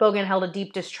 Bogan held a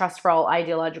deep distrust for all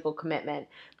ideological commitment,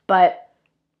 but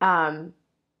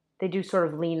they do sort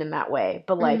of lean in that way.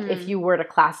 But, like, if you were to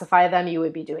classify them, you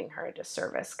would be doing her a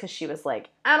disservice, because she was like,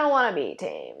 I don't want to be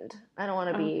tamed. I don't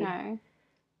want to be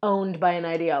owned by an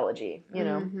ideology, you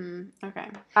know. Okay.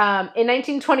 In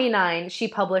 1929, she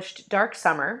published Dark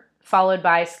Summer, followed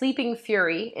by Sleeping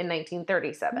Fury in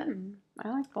 1937. I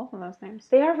like both of those names.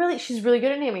 She's really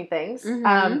good at naming things.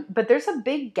 But there's a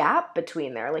big gap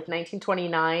between there, like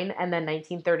 1929 and then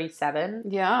 1937.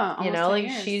 Yeah, you know, like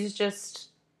 10 years. she's just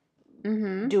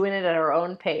doing it at her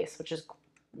own pace, which is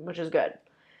good.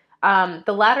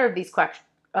 The latter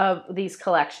of these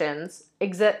collections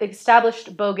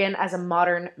established Bogan as a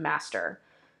modern master.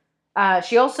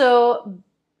 She also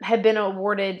had been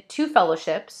awarded 2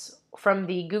 fellowships from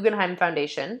the Guggenheim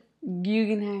Foundation.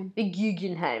 The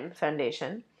Guggenheim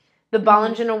Foundation. The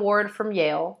Bollingen Award from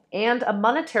Yale. And a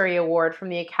monetary award from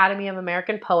the Academy of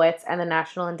American Poets and the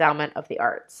National Endowment of the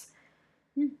Arts.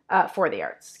 For the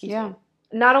arts, excuse me.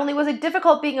 Not only was it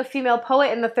difficult being a female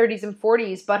poet in the 30s and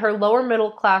 40s, but her lower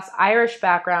middle class Irish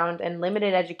background and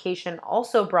limited education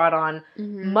also brought on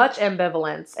much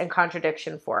ambivalence and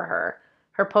contradiction for her.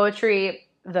 Her poetry,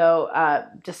 though,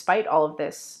 despite all of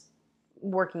this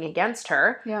working against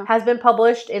her, has been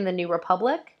published in the New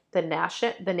Republic, the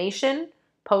Nation,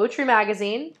 Poetry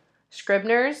Magazine,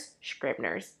 Scribner's,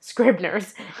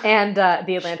 and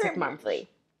the Atlantic Monthly.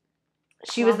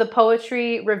 She was the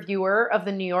poetry reviewer of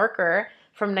the New Yorker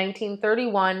from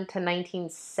 1931 to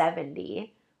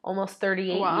 1970, almost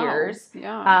 38 years.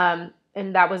 Yeah.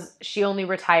 And she only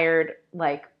retired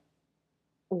like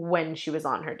when she was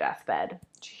on her deathbed.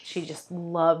 She just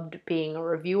loved being a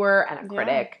reviewer and a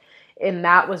critic. And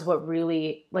that was what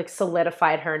really like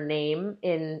solidified her name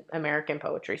in American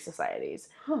poetry societies.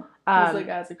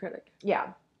 As a critic. Yeah.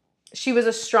 She was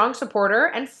a strong supporter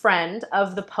and friend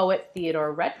of the poet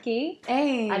Theodore Retke,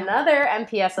 another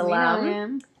MPS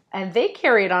alum. And they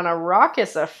carried on a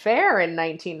raucous affair in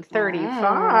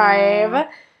 1935.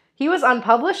 He was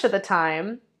unpublished at the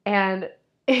time, and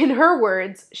in her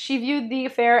words, she viewed the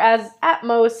affair as, at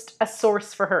most, a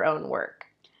source for her own work.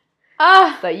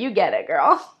 So you get it,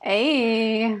 girl.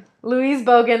 Louise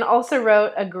Bogan also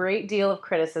wrote a great deal of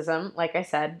criticism, like I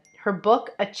said. Her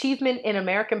book, Achievement in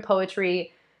American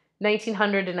Poetry,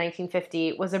 1900 to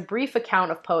 1950, was a brief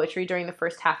account of poetry during the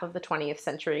first half of the 20th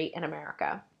century in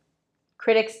America.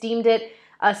 Critics deemed it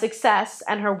a success,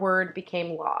 and her word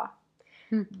became law.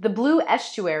 The Blue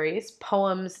Estuaries,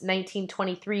 poems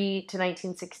 1923 to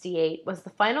 1968, was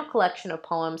the final collection of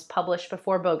poems published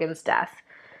before Bogan's death.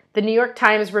 The New York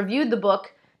Times reviewed the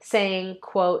book, saying,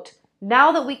 quote,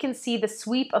 "Now that we can see the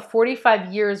sweep of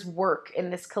 45 years' work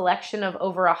in this collection of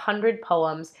over 100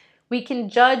 poems, we can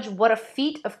judge what a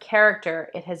feat of character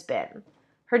it has been.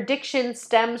 Her diction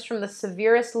stems from the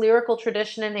severest lyrical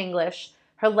tradition in English.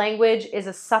 Her language is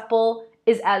as supple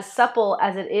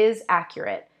as it is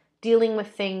accurate, dealing with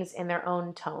things in their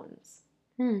own tones."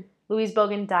 Louise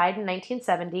Bogan died in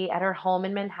 1970 at her home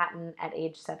in Manhattan at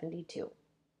age 72.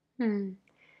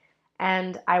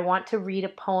 And I want to read a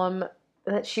poem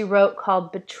that she wrote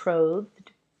called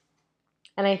Betrothed.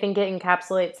 And I think it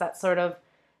encapsulates that sort of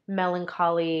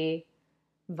melancholy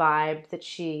vibe that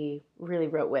she really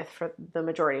wrote with for the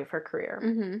majority of her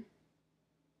career.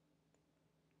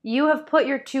 You have put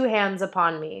your 2 hands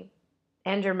upon me,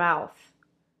 and your mouth.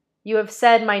 You have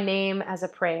said my name as a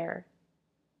prayer.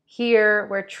 Here,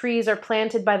 where trees are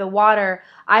planted by the water,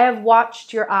 I have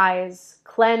watched your eyes,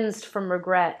 cleansed from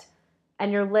regret,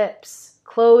 and your lips,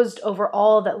 closed over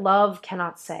all that love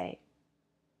cannot say.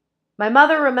 My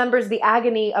mother remembers the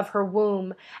agony of her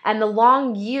womb and the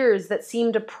long years that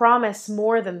seem to promise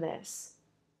more than this.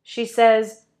 She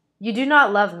says, "You do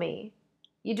not love me.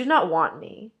 You do not want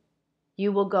me.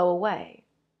 You will go away.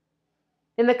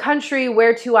 In the country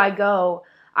whereto I go,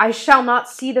 I shall not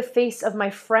see the face of my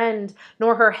friend,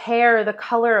 nor her hair the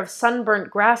color of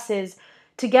sunburnt grasses.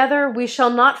 Together we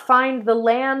shall not find the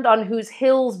land on whose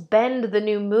hills bend the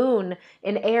new moon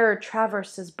in air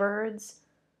traverses birds.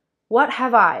 What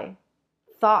have I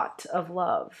thought of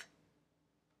love?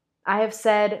 I have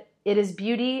said it is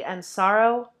beauty and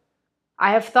sorrow.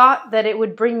 I have thought that it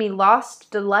would bring me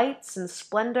lost delights and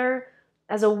splendor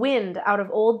as a wind out of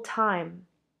old time.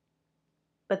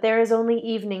 But there is only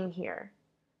evening here,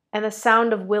 and the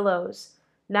sound of willows,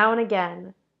 now and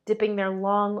again, dipping their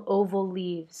long oval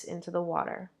leaves into the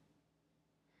water."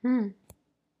 I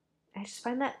just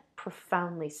find that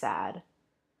profoundly sad.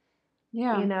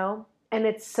 Yeah. You know? And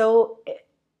it's so...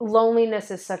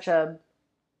 Loneliness is such a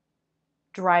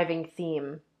driving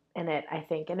theme in it, I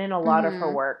think, and in a lot of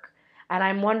her work. And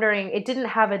I'm wondering, it didn't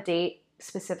have a date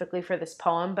specifically for this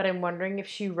poem, but I'm wondering if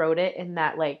she wrote it in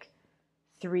that, like,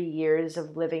 3 years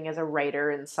of living as a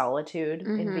writer in solitude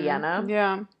in Vienna.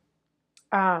 Yeah.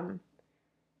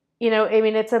 You know, I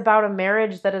mean, it's about a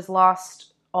marriage that has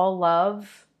lost all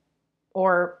love,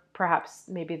 or perhaps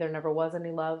maybe there never was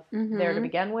any love there to Mhm.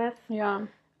 begin with. Yeah.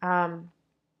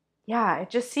 Yeah, it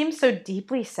just seems so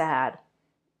deeply sad.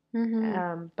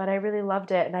 Mhm. But I really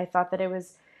loved it, and I thought that it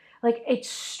was like it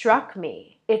struck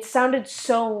me. It sounded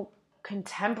so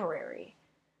contemporary.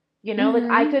 Like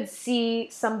I Mhm. could see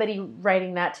somebody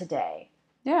writing that today.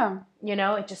 Yeah.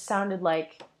 It just sounded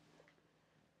like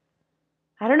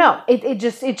I don't know.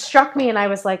 It struck me, and I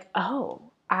was like, oh,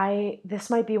 this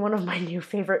might be one of my new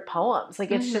favorite poems.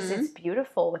 Like it's Mhm.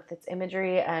 beautiful with its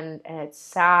imagery and it's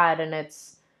sad and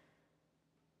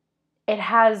it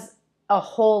has a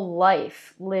whole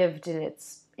life lived in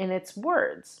its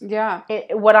words. Yeah.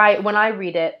 When I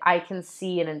read it, I can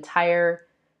see an entire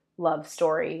love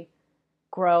story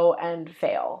grow and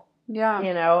fail. Yeah. And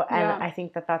Yeah. I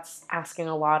think that that's asking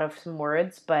a lot of some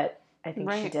words, but I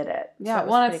think she Right. did it. So Yeah. it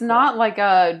was Well, it's pretty cool. not like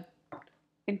a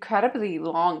incredibly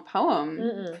long poem.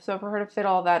 Mm-mm. So for her to fit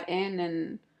all that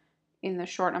in the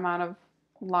short amount of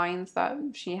lines that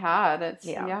she had, it's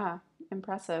Yeah.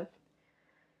 impressive.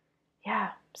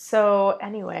 Yeah. So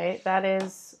anyway, that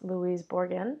is Louise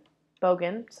Bogan,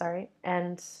 sorry,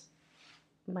 and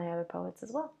my other poets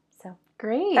as well. So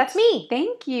Great. that's me.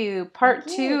 Thank you. Part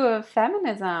Thank 2 you. of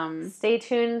feminism. Stay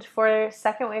tuned for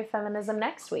second wave feminism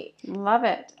next week. Love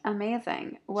it.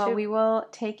 Amazing. Well, Shoot. we will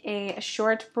take a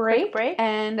short break, Quick break.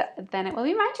 and then it will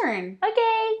be my turn.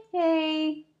 Okay.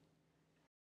 Yay.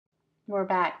 We're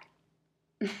back.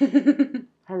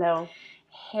 Hello.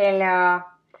 Hello.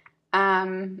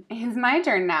 It's my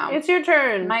turn now. It's your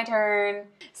turn. My turn.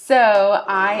 So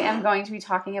I am going to be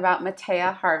talking about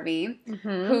Matea Harvey,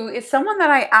 who is someone that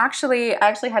I actually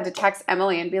had to text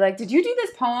Emily and be like, did you do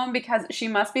this poem? Because she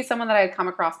must be someone that I had come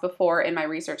across before in my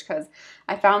research, because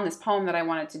I found this poem that I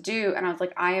wanted to do, and I was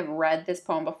like, I have read this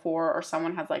poem before, or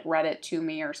someone has like read it to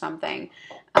me or something.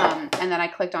 And then I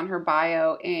clicked on her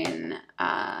bio in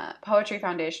Poetry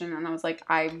Foundation, and I was like,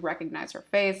 I recognize her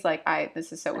face. Like,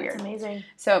 this is so weird. That's amazing.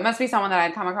 So it must be someone that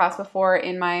I'd come across before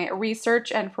in my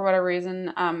research, and for whatever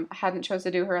reason, hadn't chose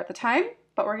to do her at the time,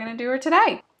 but we're going to do her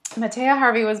today. Matea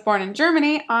Harvey was born in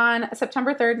Germany on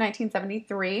September 3rd,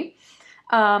 1973.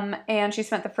 And she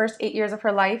spent the first 8 years of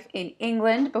her life in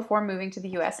England before moving to the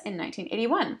U.S. in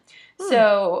 1981.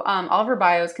 So all of her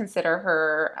bios consider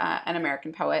her an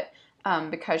American poet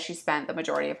because she spent the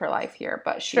majority of her life here,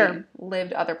 but she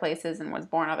lived other places and was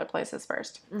born other places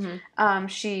first.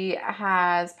 She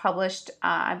has published,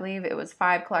 I believe it was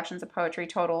 5 collections of poetry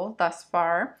total thus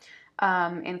far.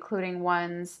 Including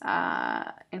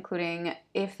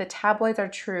If the Tabloids Are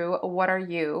True, What Are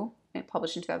You? It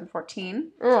published in 2014.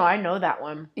 Oh, I know that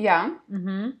one. Yeah.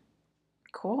 Mm-hmm.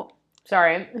 Cool.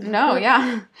 Sorry. No,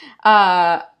 yeah.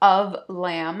 Of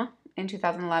Lamb in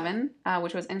 2011,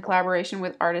 which was in collaboration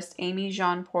with artist Amy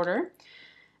Jean Porter.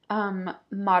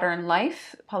 Modern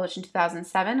Life, published in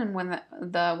 2007 and won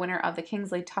the winner of the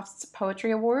Kingsley Tufts Poetry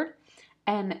Award.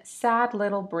 And Sad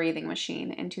Little Breathing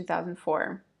Machine in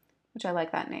 2004. Which I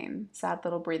like that name, Sad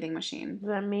Little Breathing Machine. Is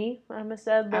that me? I'm a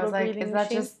sad little breathing machine. Is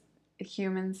that just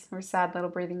humans? We're sad little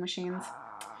breathing machines.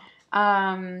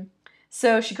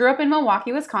 So she grew up in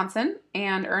Milwaukee, Wisconsin,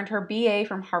 and earned her BA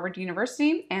from Harvard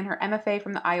University and her MFA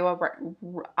from the Iowa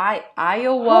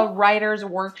Writers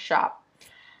Workshop.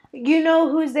 You know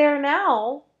who's there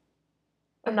now?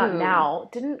 Who? Not now.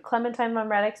 Didn't Clementine Von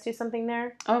Radix do something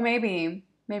there? Oh, maybe.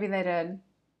 Maybe they did.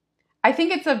 I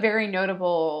think it's a very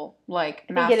notable, like,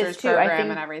 master's program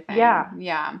and everything. Yeah.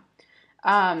 Yeah.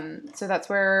 So that's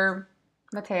where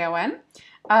Matea went.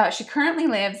 She currently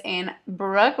lives in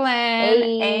Brooklyn.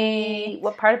 Hey.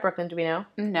 What part of Brooklyn do we know?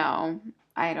 No,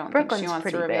 I don't Brooklyn's think she wants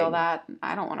to pretty reveal big. that.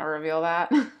 I don't want to reveal that.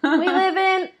 We live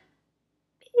in...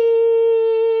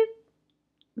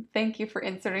 Thank you for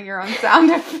inserting your own sound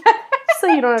effect. So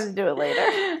you don't have to do it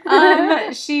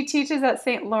later. She teaches at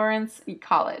St. Lawrence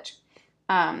College.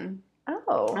 And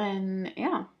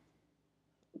yeah.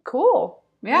 Cool.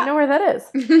 Yeah. I know where that is.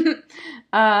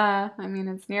 I mean,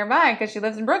 it's nearby because she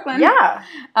lives in Brooklyn. Yeah.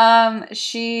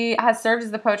 She has served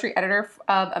as the poetry editor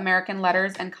of American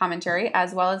Letters and Commentary,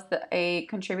 as well as a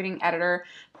contributing editor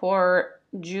for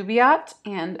Jubiat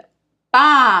and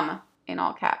BOMB, in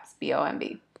all caps,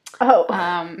 BOMB. Oh.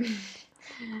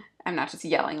 I'm not just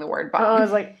yelling the word bomb. I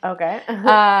was like, okay.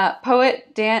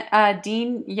 Poet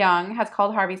Dean Young has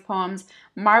called Harvey's poems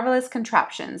marvelous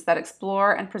contraptions that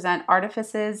explore and present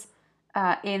artifices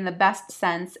in the best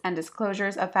sense and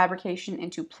disclosures of fabrication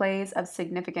into plays of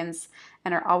significance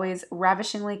and are always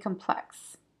ravishingly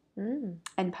complex.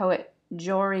 And poet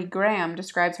Jory Graham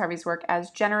describes Harvey's work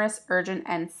as generous, urgent,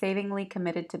 and savingly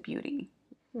committed to beauty.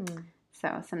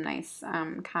 So some nice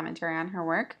commentary on her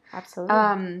work.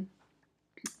 Absolutely.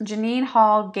 Janine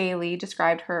Hall Gailey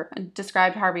described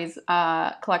Harvey's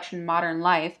collection Modern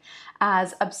Life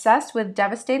as obsessed with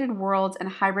devastated worlds and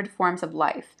hybrid forms of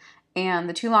life. And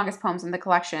the two longest poems in the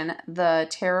collection,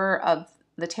 Terror of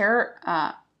the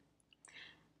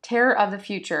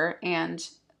Future and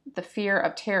The Fear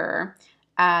of Terror,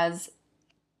 as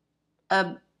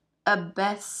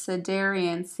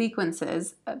abecedarian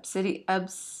sequences, a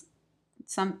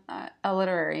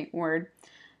literary word.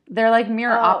 They're like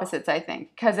mirror opposites, I think,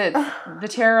 because it's the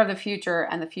terror of the future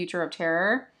and the future of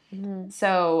terror. Mm-hmm.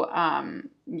 So,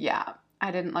 yeah,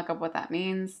 I didn't look up what that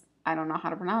means. I don't know how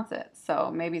to pronounce it, so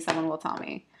maybe someone will tell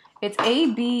me. It's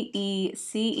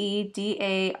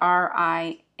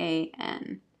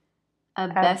Abecedarian.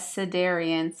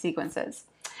 Abecedarian sequences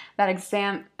that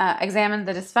examine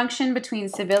the dysfunction between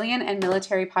civilian and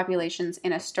military populations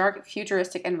in a stark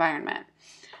futuristic environment.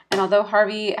 And although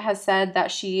Harvey has said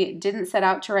that she didn't set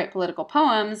out to write political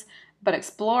poems, but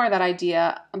explore the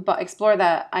idea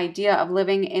of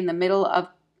living in the middle of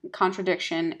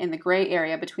contradiction in the gray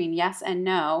area between yes and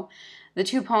no, the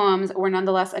two poems were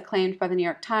nonetheless acclaimed by the New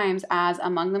York Times as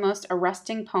among the most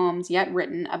arresting poems yet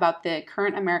written about the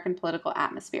current American political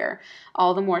atmosphere,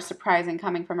 all the more surprising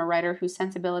coming from a writer whose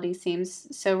sensibility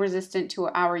seems so resistant to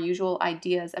our usual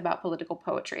ideas about political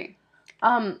poetry.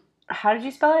 How did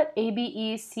you spell it?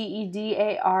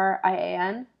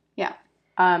 Abecedarian? Yeah.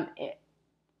 An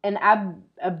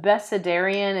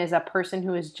abecedarian is a person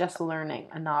who is just learning,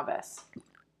 a novice.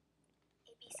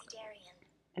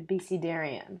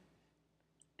 Abecedarian.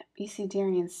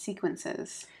 Abecedarian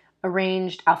sequences.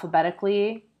 Arranged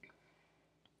alphabetically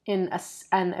in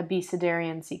an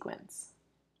abecedarian sequence.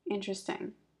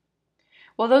 Interesting.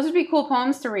 Well, those would be cool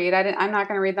poems to read. I'm not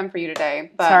going to read them for you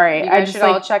today, but sorry, you guys should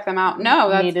all check them out. No,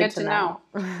 that's good to know.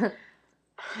 I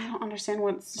don't understand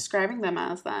what it's describing them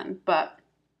as then, but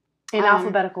in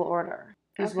alphabetical order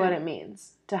is what it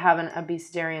means to have an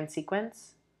abecedarian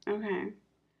sequence. Okay.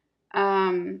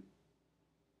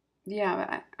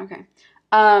 Yeah, but okay.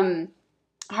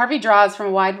 Harvey draws from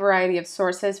a wide variety of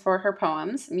sources for her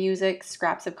poems: music,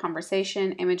 scraps of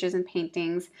conversation, images, and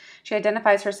paintings. She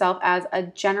identifies herself as a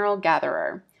general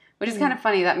gatherer, which is kind of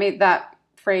funny. That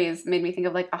phrase made me think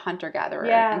of like a hunter-gatherer,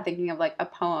 and thinking of like a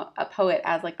poet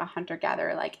as like a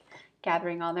hunter-gatherer, like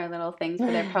gathering all their little things for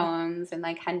their poems and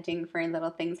like hunting for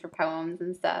little things for poems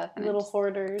and stuff. And little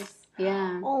hoarders.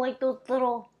 Yeah. Oh, like those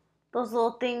little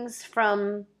things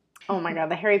from, oh my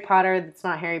God, the Harry Potter. That's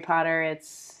not Harry Potter.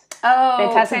 It's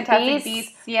Fantastic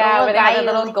Beasts. Yeah, where they have the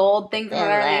little gold things and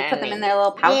whatever, and they put them in their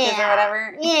little pouches or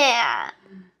whatever. Yeah.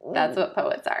 That's what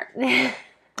poets are.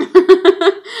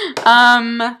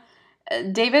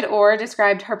 David Orr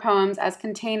described her poems as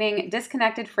containing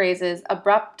disconnected phrases,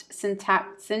 abrupt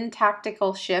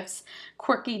syntactical shifts,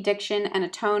 quirky diction, and a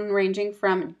tone ranging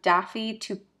from daffy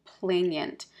to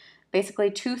plainant.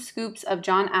 Basically, 2 scoops of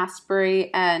John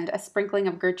Asbury and a sprinkling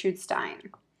of Gertrude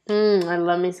Stein. I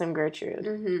love me some Gertrude.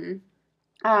 Mm-hmm.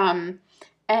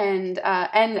 And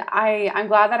I'm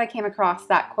glad that I came across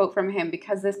that quote from him,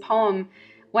 because this poem,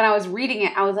 when I was reading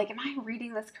it, I was like, am I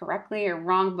reading this correctly or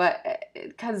wrong? But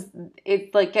because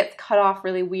it like gets cut off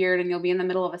really weird, and you'll be in the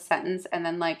middle of a sentence and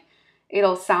then like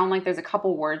it'll sound like there's a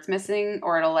couple words missing,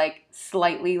 or it'll like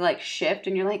slightly like shift,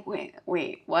 and you're like, wait,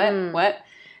 what?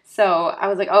 So I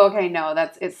was like, oh, okay, no,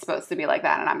 it's supposed to be like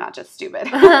that, and I'm not just stupid.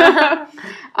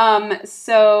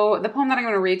 So the poem that I'm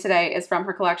going to read today is from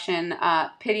her collection,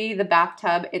 Pity the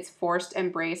Bathtub, Its Forced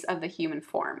Embrace of the Human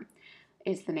Form,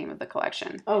 is the name of the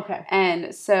collection. Okay.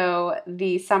 And so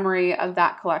the summary of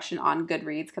that collection on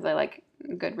Goodreads, because I like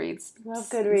Goodreads. Love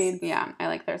Goodreads. Yeah, I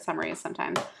like their summaries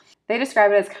sometimes. They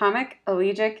describe it as comic,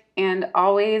 elegiac, and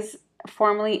always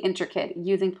formally intricate,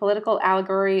 using political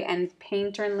allegory and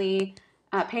painterly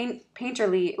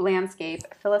landscape,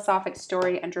 philosophic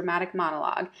story, and dramatic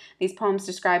monologue. These poems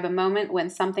describe a moment when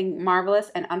something marvelous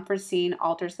and unforeseen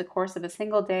alters the course of a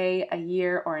single day, a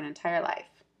year, or an entire life.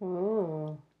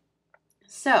 Ooh.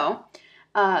 So,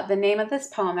 the name of this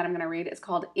poem that I'm going to read is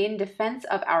called In Defense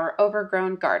of Our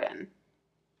Overgrown Garden.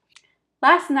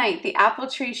 Last night, the apple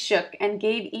tree shook and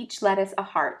gave each lettuce a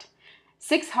heart.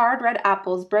 6 hard red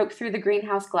apples broke through the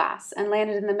greenhouse glass and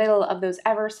landed in the middle of those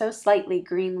ever so slightly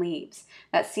green leaves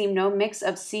that seem no mix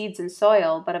of seeds and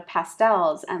soil, but of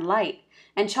pastels and light,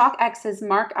 and chalk X's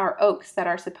mark our oaks that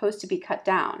are supposed to be cut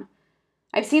down.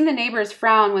 I've seen the neighbors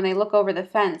frown when they look over the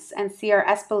fence and see our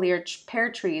espalier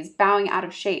pear trees bowing out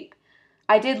of shape.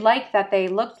 I did like that they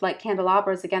looked like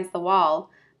candelabras against the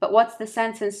wall, but what's the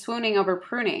sense in swooning over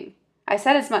pruning? I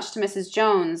said as much to Mrs.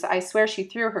 Jones. I swear she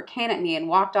threw her cane at me and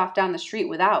walked off down the street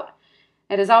without.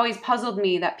 It has always puzzled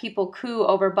me that people coo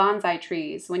over bonsai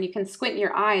trees when you can squint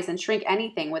your eyes and shrink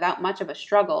anything without much of a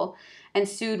struggle,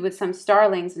 ensued with some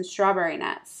starlings and strawberry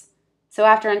nets. So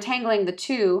after untangling the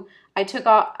two, I took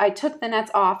the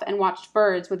nets off and watched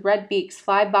birds with red beaks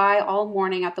fly by all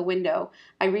morning at the window.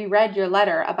 I reread your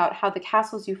letter about how the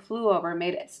castles you flew over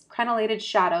made crenellated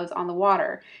shadows on the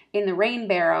water. In the rain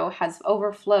barrow has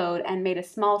overflowed and made a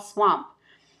small swamp.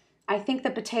 I think the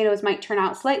potatoes might turn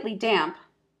out slightly damp.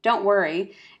 Don't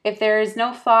worry. If there is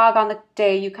no fog on the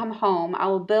day you come home, I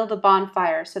will build a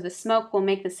bonfire so the smoke will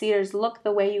make the cedars look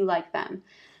the way you like them.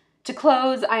 To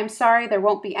close, I am sorry there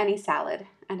won't be any salad,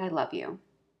 and I love you.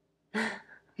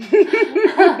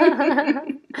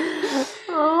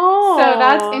 Oh. So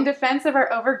that's in defense of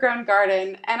our overgrown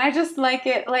garden, and I just like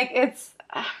it. Like it's,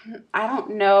 I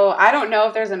don't know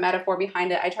if there's a metaphor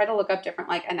behind it. I tried to look up different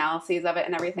like analyses of it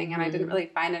and everything, and I didn't really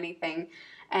find anything.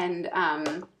 And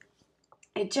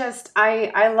it just,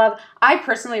 I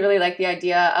personally really like the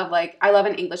idea of like, I love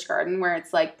an English garden where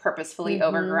it's like purposefully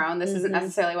overgrown. This isn't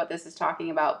necessarily what this is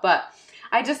talking about, but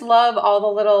I just love all the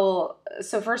little,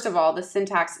 so first of all, the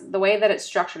syntax, the way that it's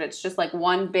structured, it's just like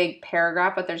one big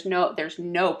paragraph, but there's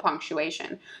no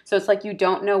punctuation. So it's like you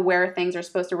don't know where things are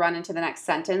supposed to run into the next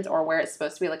sentence or where it's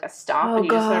supposed to be like a stop, and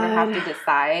you just sort of have to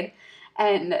decide.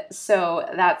 And so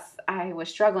I was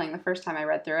struggling the first time I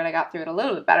read through it. I got through it a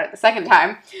little bit better the second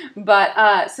time.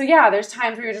 But, so yeah, there's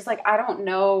times where you're just like, I don't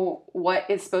know what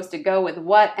is supposed to go with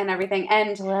what and everything.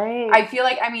 And I feel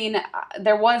like, I mean,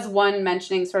 there was one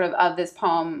mentioning sort of this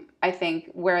poem, I think,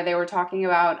 where they were talking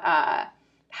about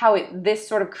how this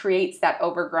sort of creates that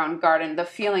overgrown garden, the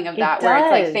feeling of that, where it's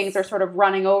like things are sort of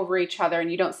running over each other and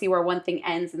you don't see where one thing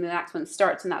ends and the next one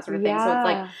starts and that sort of thing. So it's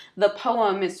like the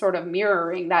poem is sort of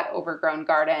mirroring that overgrown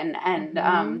garden. And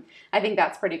I think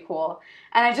that's pretty cool.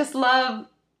 And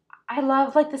I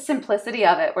love like the simplicity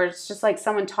of it, where it's just like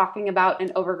someone talking about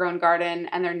an overgrown garden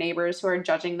and their neighbors who are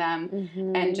judging them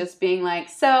and just being like,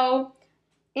 so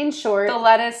in short, the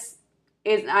lettuce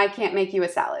is, I can't make you a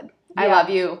salad. I love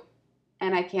you.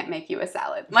 And I can't make you a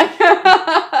salad. Like,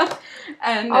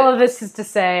 and all of this is to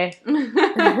say,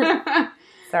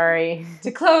 sorry.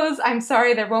 To close, I'm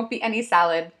sorry there won't be any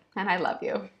salad, and I love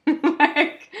you.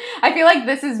 Like, I feel like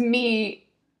this is me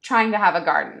trying to have a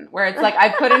garden, where it's like I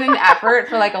put in an effort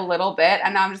for like a little bit,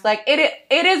 and now I'm just like, it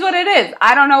is what it is.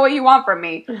 I don't know what you want from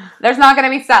me. There's not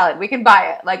going to be salad. We can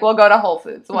buy it. Like, we'll go to Whole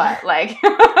Foods. What? Like,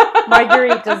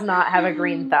 Marguerite does not have a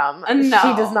green thumb. No.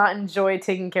 She does not enjoy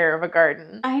taking care of a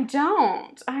garden. I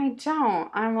don't.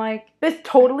 I'm like, it's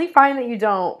totally fine that you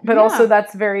don't, but also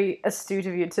that's very astute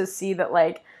of you to see that,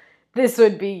 like, this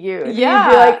would be you. Yeah.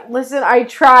 You'd be like, listen, I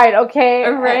tried, okay?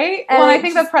 Right? And well, I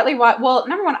think that's partly why, well,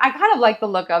 number one, I kind of like the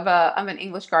look of an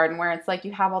English garden where it's like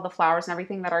you have all the flowers and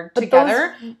everything that are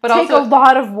together. But take also a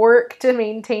lot of work to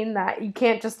maintain that. You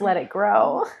can't just let it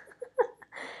grow.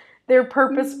 They're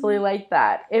purposefully like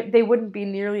that. They wouldn't be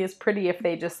nearly as pretty if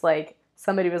they just, like,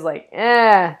 somebody was like,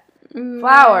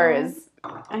 flowers.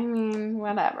 I mean,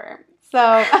 whatever.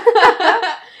 So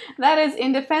that is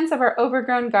In Defense of Our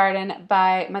Overgrown Garden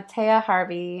by Matea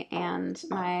Harvey, and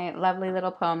my lovely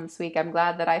little poem this week. I'm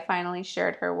glad that I finally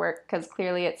shared her work, because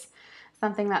clearly it's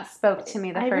something that spoke to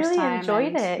me the first time. I really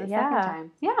enjoyed it. The second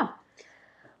time. Yeah.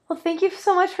 Well, thank you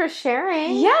so much for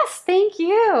sharing. Yes, thank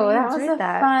you. That was a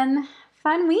that.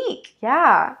 fun week.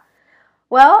 Yeah.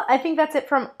 Well, I think that's it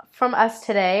from us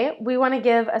today. We want to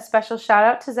give a special shout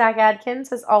out to Zach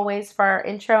Adkins, as always, for our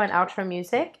intro and outro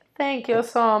music. Thank you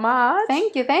so much.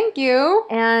 Thank you.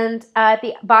 And at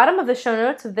the bottom of the show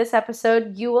notes of this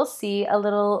episode, you will see a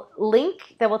little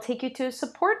link that will take you to a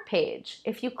support page.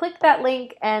 If you click that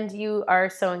link and you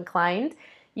are so inclined,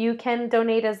 you can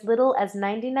donate as little as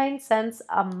 99 cents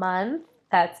a month.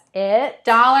 That's it.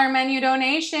 Dollar menu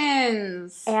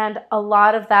donations. And a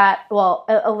lot of that, well,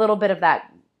 a little bit of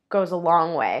that goes a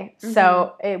long way.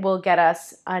 So it will get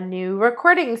us a new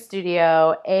recording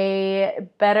studio, a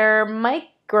better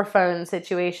microphone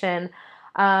situation,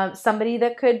 somebody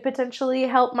that could potentially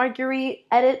help Marguerite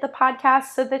edit the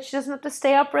podcast so that she doesn't have to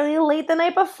stay up really late the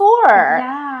night before.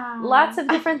 Yeah. Lots of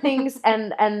different things.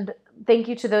 And thank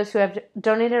you to those who have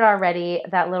donated already.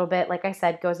 That little bit, like I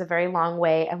said, goes a very long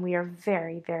way, and we are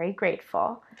very, very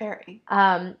grateful. Very.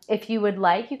 If you would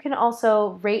like, you can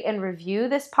also rate and review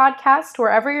this podcast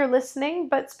wherever you're listening,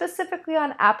 but specifically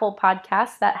on Apple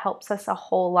Podcasts. That helps us a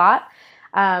whole lot.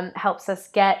 Helps us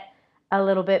get a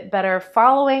little bit better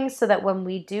following, so that when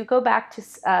we do go back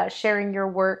to sharing your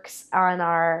works on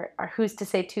our Who's to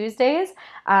Say Tuesdays,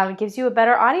 it gives you a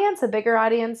better audience, a bigger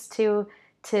audience to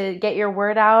get your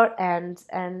word out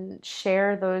and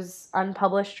share those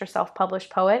unpublished or self-published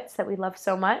poets that we love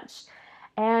so much.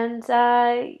 And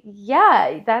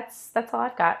yeah, that's all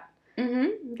I've got.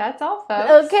 That's all,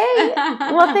 folks. Okay.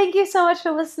 Well, thank you so much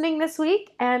for listening this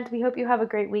week, and we hope you have a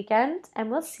great weekend,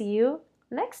 and we'll see you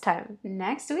next time.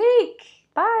 Next week.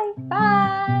 Bye.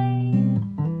 Bye.